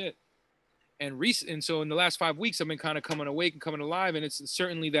do shit. And so in the last 5 weeks, I've been kind of coming awake and coming alive, and it's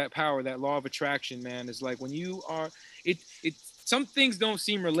certainly that power, that law of attraction, man. Is like when you are, some things don't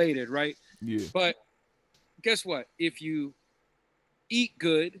seem related, right? Yeah. But guess what? If you eat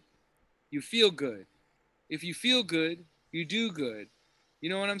good, you feel good. If you feel good, you do good. You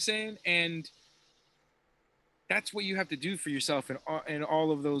know what I'm saying? And that's what you have to do for yourself in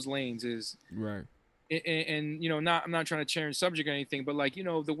all of those lanes is right. And you know, I'm not trying to change subject or anything, but like, you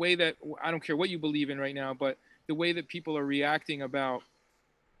know, the way that, I don't care what you believe in right now, but the way that people are reacting about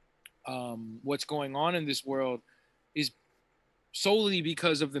what's going on in this world is solely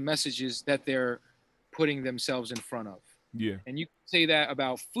because of the messages that they're putting themselves in front of. Yeah. And you could say that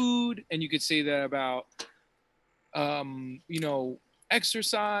about food, and you could say that about you know,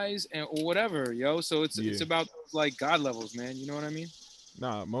 exercise or whatever, yo. So it's about those, like, God levels, man. You know what I mean?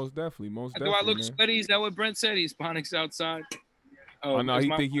 Nah, most definitely. Do I look sweaty? Is that what Brent said? He's Bonics outside. Oh no, he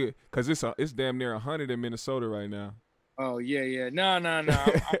think you, because it's damn near 100 in Minnesota right now. Oh yeah. No. I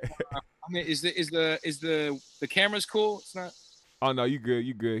mean, is the camera's cool? It's not. Oh no, you good.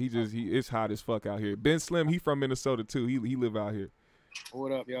 It's hot as fuck out here. Ben Slim, he from Minnesota too. He live out here.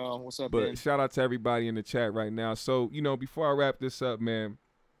 What up, y'all? What's up, But Ben? Shout out to everybody in the chat right now. So, you know, before I wrap this up, man,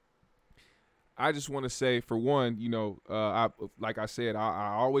 I just want to say, for one, you know, like I said,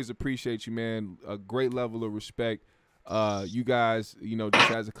 I always appreciate you, man. A great level of respect. You guys, you know,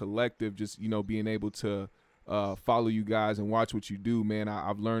 just as a collective, just, you know, being able to follow you guys and watch what you do, man.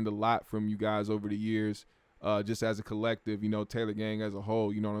 I've learned a lot from you guys over the years, just as a collective, you know, Taylor Gang as a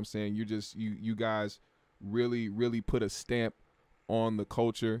whole. You know what I'm saying? You guys really put a stamp on the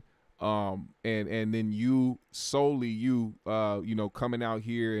culture. And then you solely you know, coming out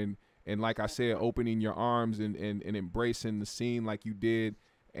here and like I said, opening your arms and embracing the scene like you did,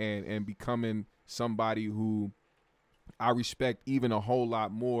 and becoming somebody who I respect even a whole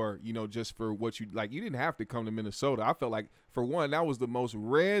lot more, you know, just for what you like. You didn't have to come to Minnesota. I felt like, for one, that was the most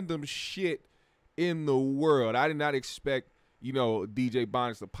random shit in the world. I did not expect, you know, DJ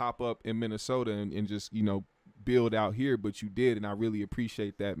Bonics to pop up in Minnesota and just, you know, build out here, but you did, and I really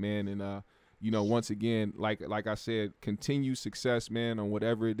appreciate that, man. And you know, once again, like I said, continue success, man, on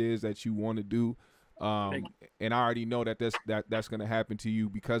whatever it is that you want to do. And I already know that that's going to happen to you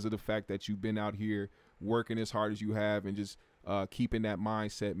because of the fact that you've been out here working as hard as you have and just keeping that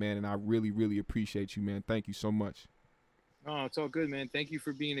mindset, man. And I really appreciate you, man. Thank you so much. Oh, it's all good, man. Thank you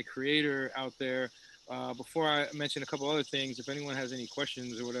for being a creator out there. Before I mention a couple other things, if anyone has any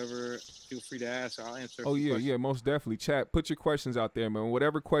questions or whatever, feel free to ask. I'll answer. Oh, yeah, yeah, most definitely. Chat, put your questions out there, man.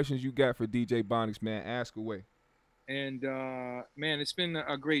 Whatever questions you got for DJ Bonics, man, ask away. And, man, it's been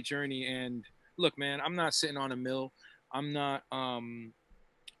a great journey. And look, man, I'm not sitting on a mill. I'm not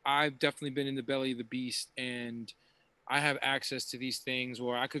I've definitely been in the belly of the beast, and I have access to these things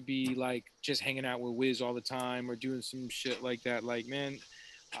where I could be like just hanging out with Wiz all the time or doing some shit like that. Like, man,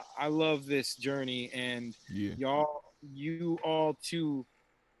 I love this journey, and you all too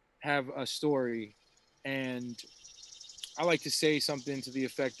have a story. And I like to say something to the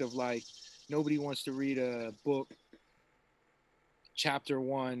effect of like, nobody wants to read a book chapter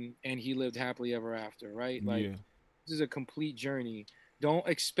 1 and he lived happily ever after, right? Like, this is a complete journey. Don't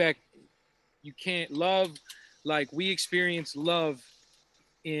expect, you can't love like we experience love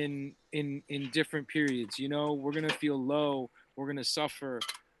in different periods. You know, we're gonna feel low, we're gonna suffer.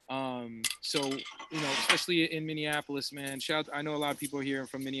 So, you know, especially in Minneapolis, man. I know a lot of people here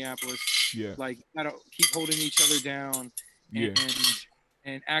from Minneapolis. Yeah. Like, gotta keep holding each other down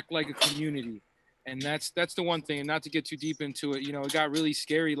and act like a community. And that's the one thing. And not to get too deep into it, you know, it got really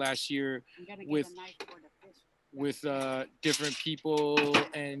scary last year with different people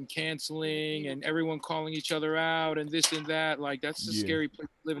and canceling and everyone calling each other out and this and that. Like, that's a scary place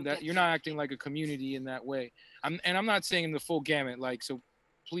to live in. That you're not acting like a community in that way. I'm not saying the full gamut, like, so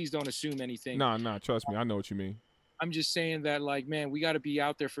please don't assume anything. Nah, trust me, I know what you mean. I'm just saying that, like, man, we got to be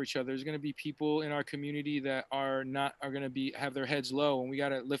out there for each other. There's going to be people in our community that are going to have their heads low, and we got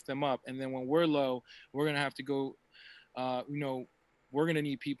to lift them up. And then when we're low, we're going to have to go, you know, we're going to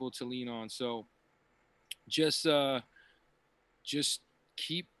need people to lean on. So just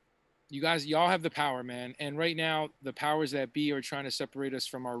keep, y'all have the power, man. And right now, the powers that be are trying to separate us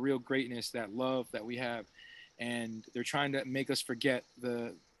from our real greatness, that love that we have. And they're trying to make us forget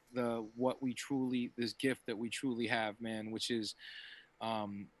this gift that we truly have, man, which is,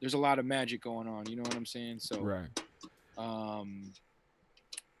 there's a lot of magic going on. You know what I'm saying? So, right.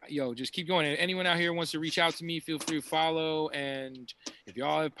 Yo, just keep going. And anyone out here wants to reach out to me, feel free to follow. And if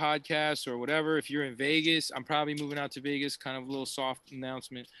y'all have podcasts or whatever, if you're in Vegas, I'm probably moving out to Vegas, kind of a little soft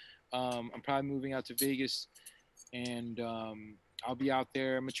announcement. I'm probably moving out to Vegas, and I'll be out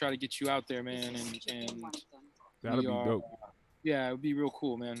there. I'm gonna try to get you out there, man. And that'll be dope. Yeah, it would be real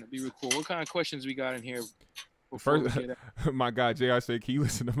cool, man. It'd be real cool. What kind of questions we got in here? First, my guy JR said, "Can you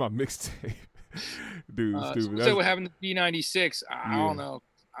listen to my mixtape?" Dude, stupid. So what happened to B96? I don't know.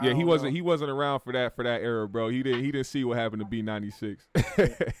 Yeah, he wasn't around for that era, bro. He didn't see what happened to B96.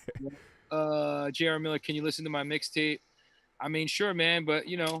 JR Miller, can you listen to my mixtape? I mean, sure, man, but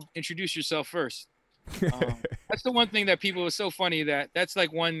you know, introduce yourself first. That's the one thing that people, is so funny that's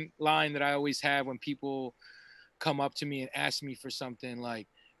like one line that I always have when people come up to me and ask me for something like,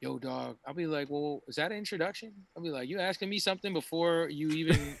 yo, dog. I'll be like, well, is that an introduction? I'll be like, you asking me something before you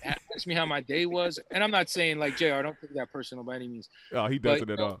even ask me how my day was? And I'm not saying like, JR, don't take that personal by any means. Oh, he doesn't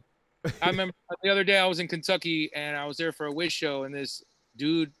at all. I remember the other day I was in Kentucky and I was there for a Wiz show, and this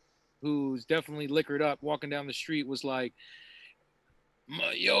dude who's definitely liquored up walking down the street was like,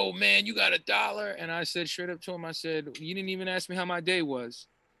 yo, man, you got $1? And I said straight up to him, I said, you didn't even ask me how my day was.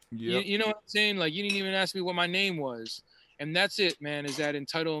 Yep. You know what I'm saying? Like, you didn't even ask me what my name was. And that's it, man, is that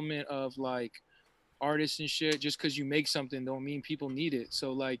entitlement of like artists and shit. Just because you make something don't mean people need it.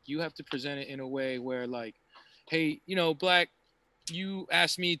 So like, you have to present it in a way where like, hey, you know, Black, you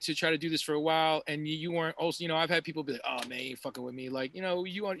asked me to try to do this for a while, and you weren't also, you know, I've had people be like, oh man, you ain't fucking with me. Like, you know,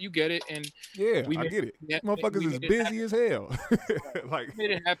 you get it. And yeah, I get it. Motherfuckers is busy as hell. Like,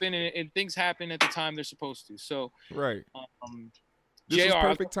 made it happen, and things happen at the time they're supposed to. So right. This is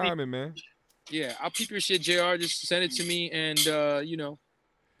perfect timing, man. Yeah, I'll keep your shit, JR. Just send it to me, and you know,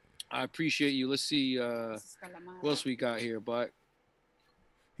 I appreciate you. Let's see what else we got here, but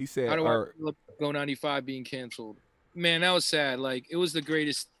He said, how do I feel about Go 95 being canceled? Man, that was sad. Like, it was the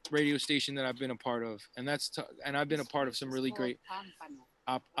greatest radio station that I've been a part of, and and I've been a part of some really great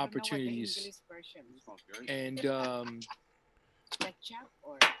opportunities. And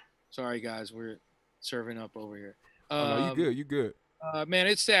sorry guys, we're serving up over here. Oh, no, you good. You good. Man,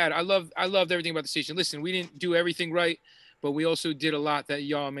 it's sad. I loved everything about the station. Listen, we didn't do everything right, but we also did a lot that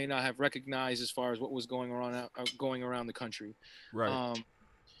y'all may not have recognized as far as what was going around the country. Right.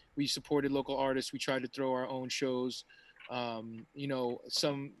 We supported local artists. We tried to throw our own shows. You know,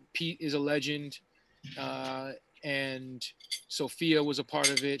 Pete is a legend, and Sophia was a part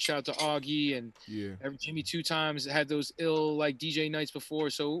of it. Shout out to Augie and Jimmy 2 times had those ill like DJ nights before.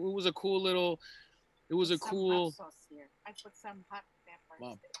 So it was a cool little. It was a cool. Hot sauce here. I put some hot pepper.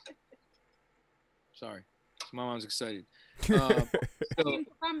 Mom. Sorry, my mom's excited. So,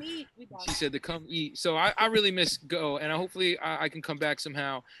 come eat with us. She said to come eat. So I really miss Go, and hopefully I can come back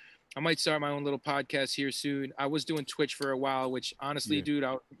somehow. I might start my own little podcast here soon. I was doing Twitch for a while, which honestly, dude,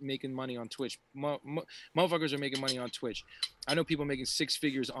 I was making money on Twitch. Motherfuckers are making money on Twitch. I know people making 6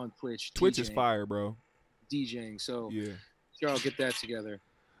 figures on Twitch. Twitch is fire, bro. DJing. So sure, I'll get that together.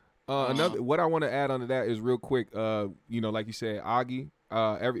 What I want to add onto that is real quick. You know, like you said, Augie.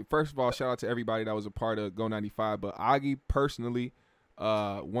 First of all, shout out to everybody that was a part of Go 95. But Augie personally,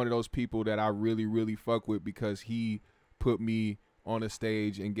 one of those people that I really, really fuck with because he put me on a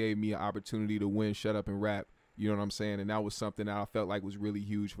stage and gave me an opportunity to win Shut Up and Rap. You know what I'm saying? And that was something that I felt like was really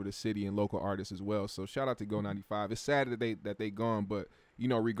huge for the city and local artists as well. So shout out to Go 95. It's sad that they gone, but you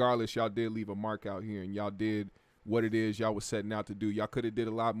know, regardless, y'all did leave a mark out here and y'all did what it is y'all was setting out to do. Y'all could have did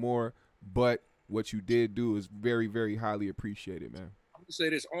a lot more, but what you did do is very, very highly appreciated, man. I'm gonna say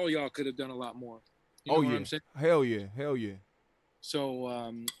this: all y'all could have done a lot more. You know what I'm saying? Hell yeah, hell yeah.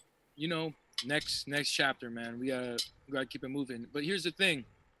 So, you know, next chapter, man. We gotta keep it moving. But here's the thing.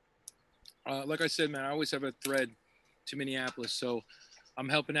 Like I said, man, I always have a thread to Minneapolis. So I'm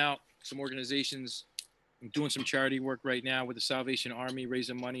helping out some organizations. I'm doing some charity work right now with the Salvation Army,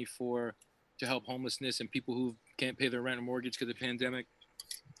 raising money to help homelessness and people who can't pay their rent or mortgage because of the pandemic.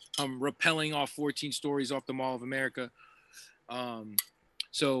 I'm rappelling off 14 stories off the Mall of America.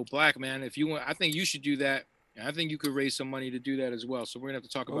 So Black, man, if you want, I think you should do that. I think you could raise some money to do that as well. So we're gonna have to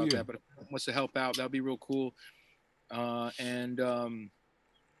talk about that. But if anyone wants to help out, that'd be real cool. I'm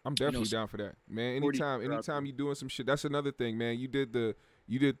definitely down for that, man. Anytime you're doing some shit, that's another thing, man. You did the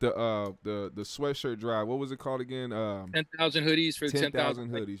sweatshirt drive. What was it called again? 10,000 hoodies for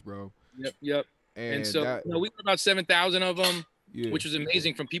 10,000 hoodies, bro. Yep. And so we got about 7,000 of them, which was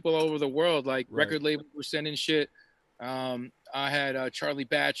amazing from people all over the world. Like record labels were sending shit. I had Charlie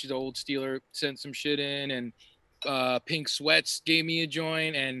Batch, the old Steeler, sent some shit in, and Pink Sweats gave me a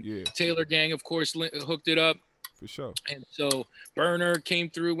joint, and Taylor Gang, of course, hooked it up. For sure. And so Burner came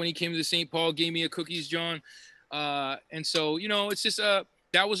through when he came to St. Paul, gave me a cookies, John. And so, you know, it's just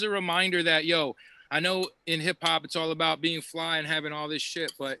that was a reminder that, yo, I know in hip hop it's all about being fly and having all this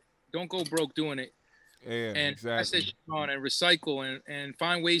shit, but don't go broke doing it. Yeah, and exactly. I said, on and recycle and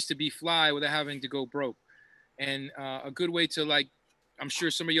find ways to be fly without having to go broke. And a good way to, like, I'm sure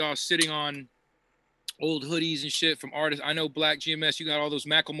some of y'all sitting on old hoodies and shit from artists. I know Black GMS, you got all those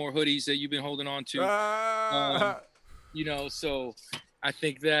Macklemore hoodies that you've been holding on to. You know, so I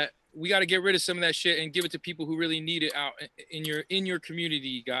think that we got to get rid of some of that shit and give it to people who really need it out in your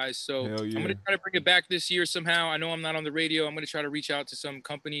community, guys. So I'm going to try to bring it back this year somehow. I know I'm not on the radio. I'm going to try to reach out to some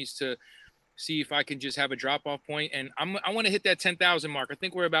companies to see if I can just have a drop-off point. And I want to hit that 10,000 mark. I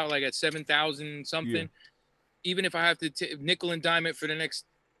think we're about like at 7,000 something. Yeah. Even if I have to nickel and dime it for the next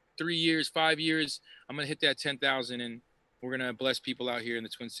 3 years, 5 years, I'm going to hit that 10,000 and we're going to bless people out here in the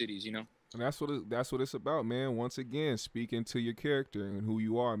Twin Cities, you know? And that's what it's about, man. Once again, speaking to your character and who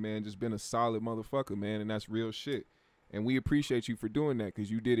you are, man. Just being a solid motherfucker, man, and that's real shit. And we appreciate you for doing that because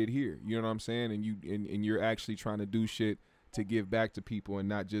you did it here. You know what I'm saying? And you're actually trying to do shit to give back to people and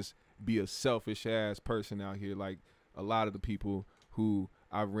not just be a selfish ass person out here like a lot of the people who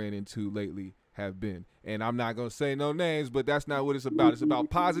I've ran into lately have been. And I'm not gonna say no names, but that's not what it's about. It's about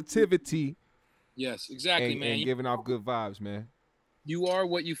positivity. Yes, exactly, man. And giving off good vibes, man. You are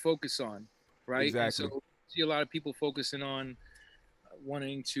what you focus on, right? Exactly. And so I see a lot of people focusing on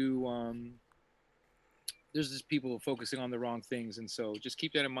wanting to there's just people focusing on the wrong things. And so just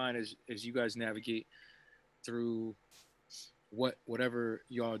keep that in mind as you guys navigate through whatever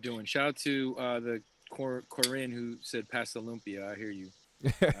y'all are doing. Shout out to the Corinne who said pass the lumpia. I hear you.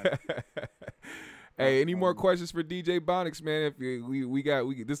 Hey, any more questions for DJ Bonics, man? If we got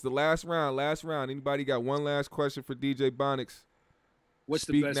this is the last round. Anybody got one last question for DJ Bonics? What's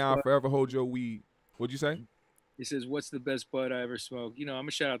Speak the best now, forever hold your weed. What'd you say? He says, "What's the best bud I ever smoked?" You know, I'm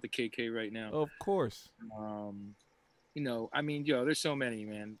gonna shout out to KK right now. Of course. You know, I mean, yo, there's so many,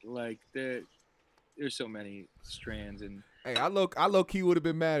 man. Like there's so many strands and. Hey, I low key would have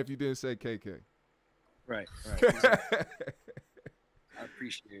been mad if you didn't say KK. Right. Exactly. I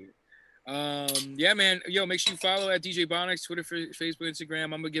appreciate it. Yeah, man. Yo, make sure you follow at DJ Bonics, Twitter, Facebook, Instagram.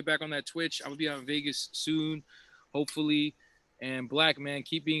 I'm gonna get back on that Twitch. I'm gonna be out in Vegas soon, hopefully. And Black, man,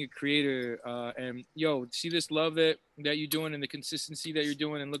 keep being a creator. And yo, see this love that you're doing and the consistency that you're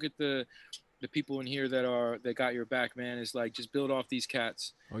doing, and look at the people in here that got your back, man. It's like just build off these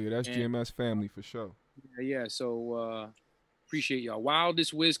cats. Oh yeah, that's GMS family for sure. Yeah. So appreciate y'all.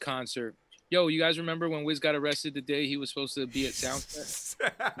 Wildest Wiz concert. Yo, you guys remember when Wiz got arrested the day he was supposed to be at Soundset?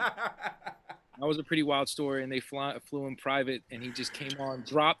 That was a pretty wild story, and they flew in private, and he just came on,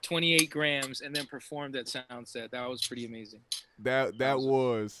 dropped 28 grams, and then performed at Soundset. That was pretty amazing. That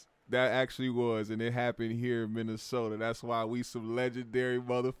actually was, and it happened here in Minnesota. That's why we some legendary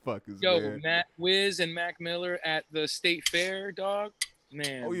motherfuckers, yo, man. Wiz and Mac Miller at the State Fair, dog.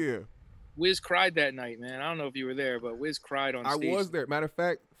 Man. Oh, yeah. Wiz cried that night, man. I don't know if you were there, but Wiz cried on stage. I was there. Matter of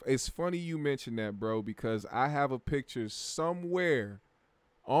fact, it's funny you mentioned that, bro, because I have a picture somewhere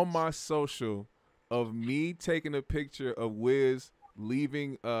on my social of me taking a picture of Wiz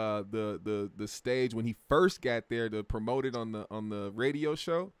leaving the stage when he first got there to promote it on the radio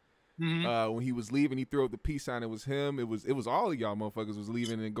show. Mm-hmm. When he was leaving, he threw up the peace sign. It was him. It was all of y'all motherfuckers was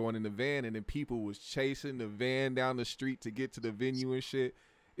leaving and going in the van, and then people was chasing the van down the street to get to the venue and shit.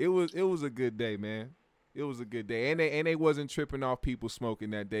 It was a good day, man. It was a good day, and they wasn't tripping off people smoking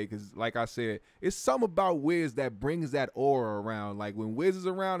that day, because like I said, it's something about Wiz that brings that aura around. Like when Wiz is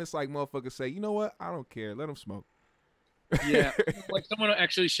around, it's like motherfuckers say, you know what, I don't care, let him smoke. Yeah, like someone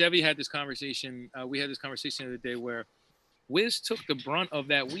actually, Chevy had this conversation. We had this conversation the other day where Wiz took the brunt of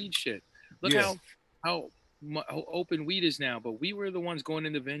that weed shit. Look how open weed is now, but we were the ones going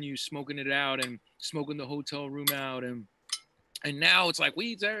in the venue, smoking it out and smoking the hotel room out, and now it's like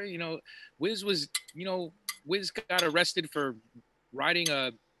weed's there. You know, Wiz got arrested for riding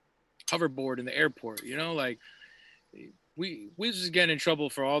a hoverboard in the airport. You know, like Wiz is getting in trouble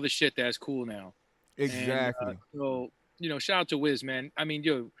for all the shit that's cool now. Exactly. And, so, you know, shout out to Wiz, man. I mean,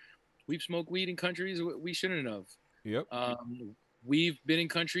 yo, we've smoked weed in countries we shouldn't have. Yep. We've been in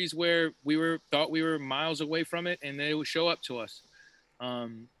countries where thought we were miles away from it, and they would show up to us.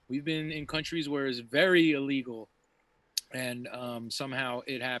 We've been in countries where it's very illegal, and somehow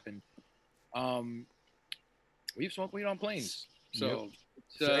it happened. We've smoked weed on planes. So,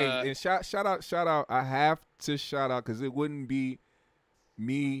 yep. And shout out. I have to shout out, because it wouldn't be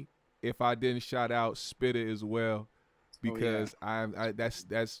me if I didn't shout out Spitter as well, because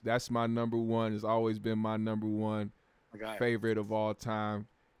that's my number one. It's always been my number one favorite of all time,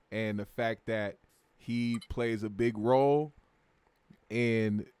 and the fact that he plays a big role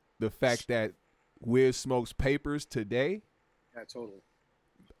in the fact that Wiz smokes papers today. Yeah, totally.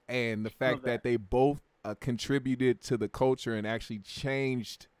 And the fact that they both contributed to the culture and actually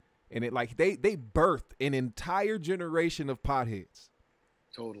changed, and it like they birthed an entire generation of potheads.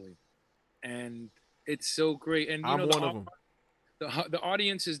 Totally. And it's so great. And you I'm know, one of them. The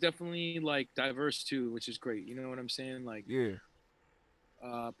audience is definitely like diverse too, which is great. You know what I'm saying? Like, yeah.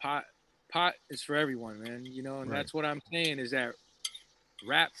 Pot is for everyone, man. You know, and that's what I'm saying, is that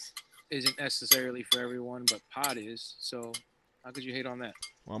rap isn't necessarily for everyone, but pot is. So how could you hate on that?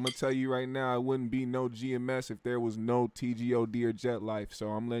 Well, I'm gonna tell you right now, it wouldn't be no GMS if there was no TGOD or Jet Life. So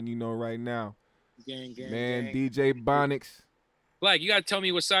I'm letting you know right now. Gang, man, gang. DJ Bonics. Black, you gotta tell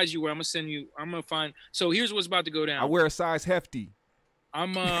me what size you wear. I'm gonna find. So here's what's about to go down. I wear a size hefty.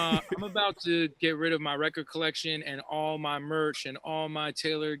 I'm about to get rid of my record collection and all my merch and all my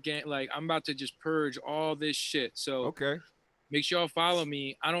Taylor gang. Like, I'm about to just purge all this shit. So okay, make sure y'all follow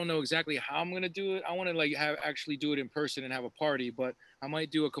me. I don't know exactly how I'm gonna do it. I want to like actually do it in person and have a party, but I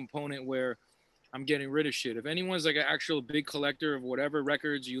might do a component where I'm getting rid of shit. If anyone's like an actual big collector of whatever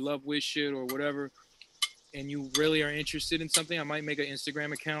records, you love Wiz shit or whatever, and you really are interested in something, I might make an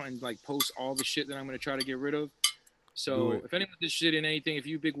Instagram account and like post all the shit that I'm gonna try to get rid of. So if anyone's interested in anything, if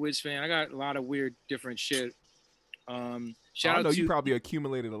you're a big Wiz fan, I got a lot of weird different shit. Shout out to you probably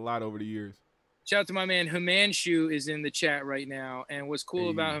accumulated a lot over the years. Shout out to my man Himanshu is in the chat right now. And what's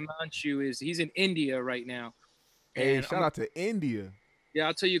cool about Himanshu is he's in India right now. And shout out to India. Yeah,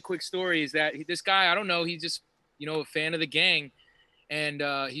 I'll tell you a quick story is that this guy, I don't know, he's just, you know, a fan of the gang. And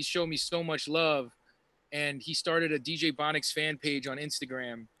he's shown me so much love. And he started a DJ Bonics fan page on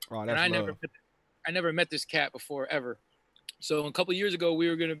Instagram. Oh, that's love. I never met this cat before ever. So a couple of years ago,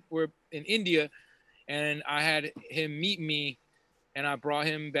 we're in India, and I had him meet me and I brought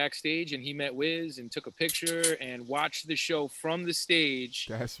him backstage, and he met Wiz and took a picture and watched the show from the stage.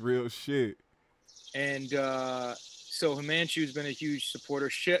 That's real shit. And so Himanshu's been a huge supporter.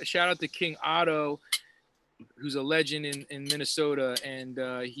 Shout out to King Otto, who's a legend in Minnesota, and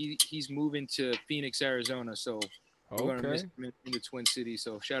he's moving to Phoenix, Arizona. So we're gonna miss him in the Twin Cities.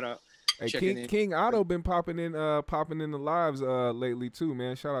 So shout out. Hey, King Otto been popping in the lives lately too,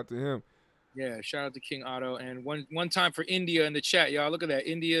 man. Shout out to him. Yeah, shout out to King Otto. And one time for India in the chat, y'all. Look at that.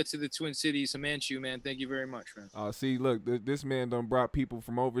 India to the Twin Cities. Himanshu, man. Thank you very much, man. See, look, this man done brought people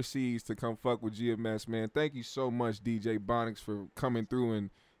from overseas to come fuck with GMS, man. Thank you so much, DJ Bonics, for coming through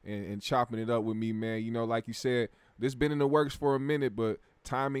and chopping it up with me, man. You know, like you said, this been in the works for a minute, but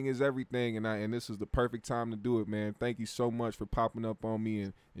timing is everything, and this is the perfect time to do it, man. Thank you so much for popping up on me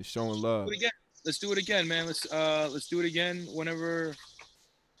and showing love. Let's do it again, man. Let's do it again whenever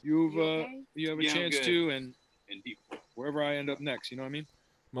you have a chance to, and wherever I end up next. You know what I mean?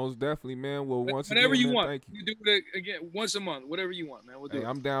 Most definitely, man. Well, whenever you want, thank you. You do it again once a month, whatever you want, man. We'll do it.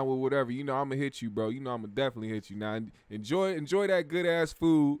 I'm down with whatever. You know, I'm gonna hit you, bro. You know, I'm gonna definitely hit you. Now, enjoy that good ass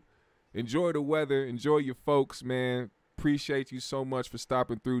food. Enjoy the weather. Enjoy your folks, man. Appreciate you so much for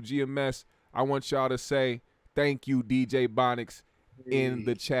stopping through. GMS, I want y'all to say thank you, DJ Bonics, in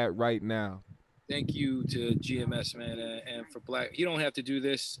the chat right now. Thank you to GMS, man, and for Black. He don't have to do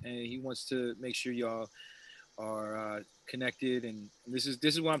this, and he wants to make sure y'all are connected. And this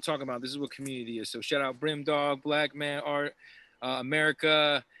is what I'm talking about. This is what community is. So shout out Brim Dog, Black Man Art,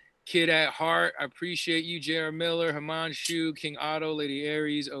 America, Kid at Heart. I appreciate you, J.R. Miller, Himanshu, King Otto, Lady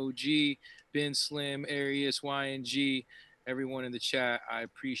Aries, OG, Ben Slim, Arius, YNG, everyone in the chat. I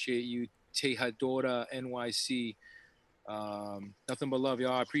appreciate you, Tejadora, NYC. Nothing but love,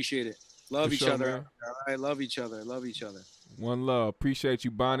 y'all. I appreciate it. Love each other. Man. All right, love each other. Love each other. One love. Appreciate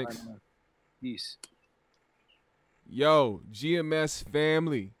you, Bonics. Right, peace. Yo, GMS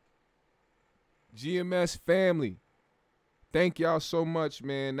family. GMS family. Thank y'all so much,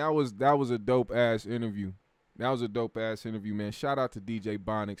 man. That was a dope ass interview. That was a dope ass interview, man. Shout out to DJ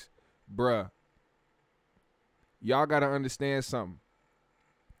Bonics. Bruh. Y'all gotta understand something.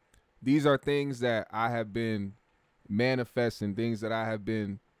 These are things that I have been manifesting, things that I have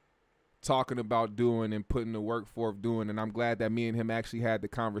been talking about doing and putting the work forth doing, and I'm glad that me and him actually had the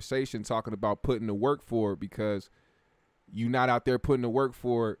conversation talking about putting the work for it, because you not out there putting the work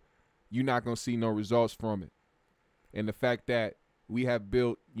for it, you're not going to see no results from it. And the fact that we have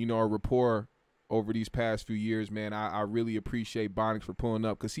built, you know, a rapport over these past few years, man, I really appreciate Bonics for pulling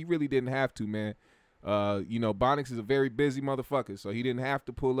up, because he really didn't have to, man. You know, Bonics is a very busy motherfucker, so he didn't have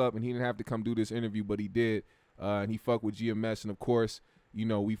to pull up and he didn't have to come do this interview, but he did. And he fucked with GMS, and of course, you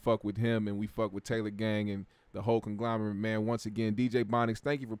know, we fuck with him and we fuck with Taylor Gang and the whole conglomerate, man. Once again, DJ Bonics,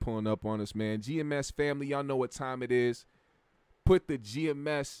 thank you for pulling up on us, man. GMS family, y'all know what time it is. Put the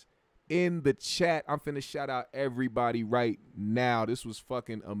GMS in the chat. I'm finna shout out everybody right now. This was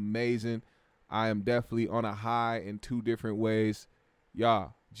fucking amazing. I am definitely on a high in 2 different ways.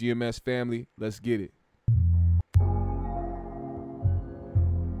 Y'all, GMS family, let's get it.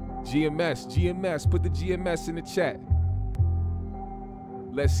 GMS, put the GMS in the chat.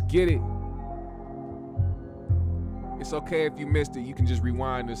 Let's get it. It's okay if you missed it. You can just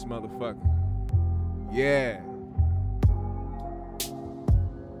rewind this motherfucker. Yeah.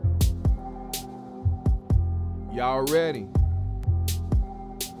 Y'all ready?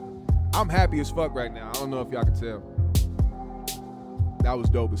 I'm happy as fuck right now. I don't know if y'all can tell. That was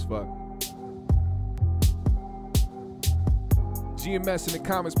dope as fuck. GMS in the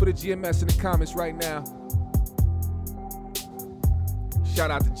comments. Put a GMS in the comments right now. Shout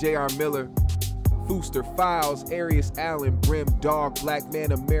out to J.R. Miller, Fooster, Files, Arius Allen, Brim, Dog, Black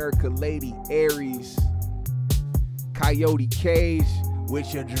Man America, Lady Aries, Coyote Cage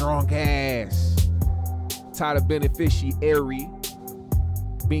with your drunk ass, Tyler Beneficiary,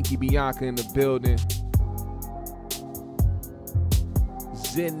 Binky Bianca in the building,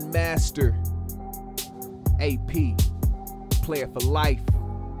 Zen Master, AP, Player for Life,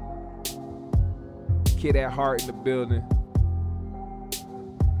 Kid at Heart in the building.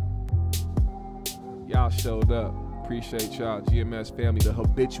 Y'all showed up. Appreciate y'all. GMS family, the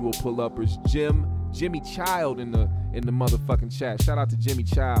habitual pull-uppers. Jimmy Child in the motherfucking chat. Shout out to Jimmy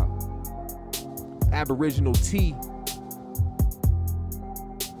Child. Aboriginal T.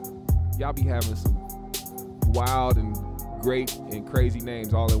 Y'all be having some wild and great and crazy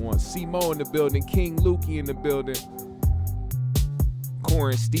names all at once. C-Mo in the building. King Lukey in the building.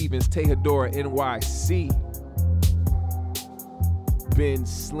 Corin Stevens, Tejadora, NYC. Ben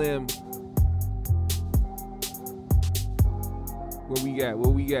Slim. What we got?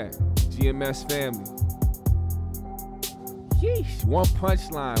 GMS family. Sheesh. One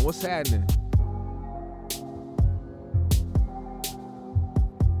Punchline. What's happening?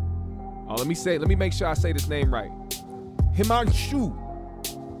 Oh, let me make sure I say this name right. Himanshu.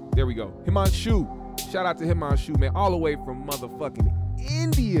 There we go. Himanshu. Shout out to Himanshu, man. All the way from motherfucking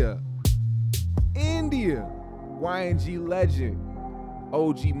India. YNG legend.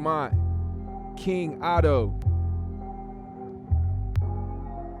 OG Mont. King Otto.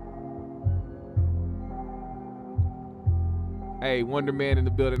 Hey, Wonder Man in the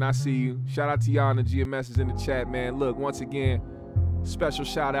building. I see you. Shout out to y'all in the GMSs in the chat, man. Look, once again, special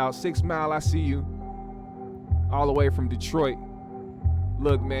shout out. 6 Mile, I see you. All the way from Detroit.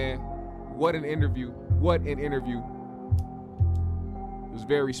 Look, man, what an interview. What an interview. It was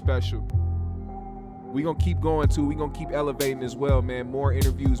very special. We gonna keep going too. We gonna keep elevating as well, man. More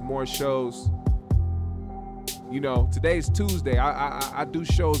interviews, more shows. You know, today's Tuesday. I do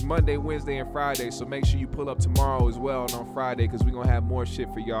shows Monday, Wednesday, and Friday, so make sure you pull up tomorrow as well and on Friday, because we're gonna have more shit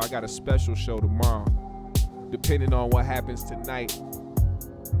for y'all. I got a special show tomorrow, depending on what happens tonight.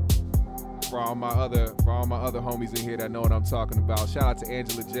 For all my other homies in here that know what I'm talking about. Shout out to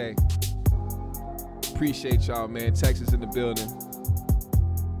Angela J. Appreciate y'all, man. Texas in the building.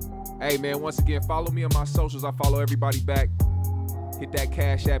 Hey, man, once again, follow me on my socials. I follow everybody back. Hit that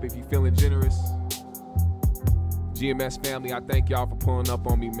Cash App if you're feeling generous. GMS family, I thank y'all for pulling up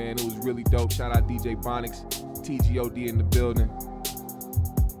on me, man. It was really dope. Shout out DJ Bonics, TGOD in the building.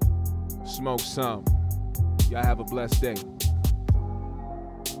 Smoke some. Y'all have a blessed day.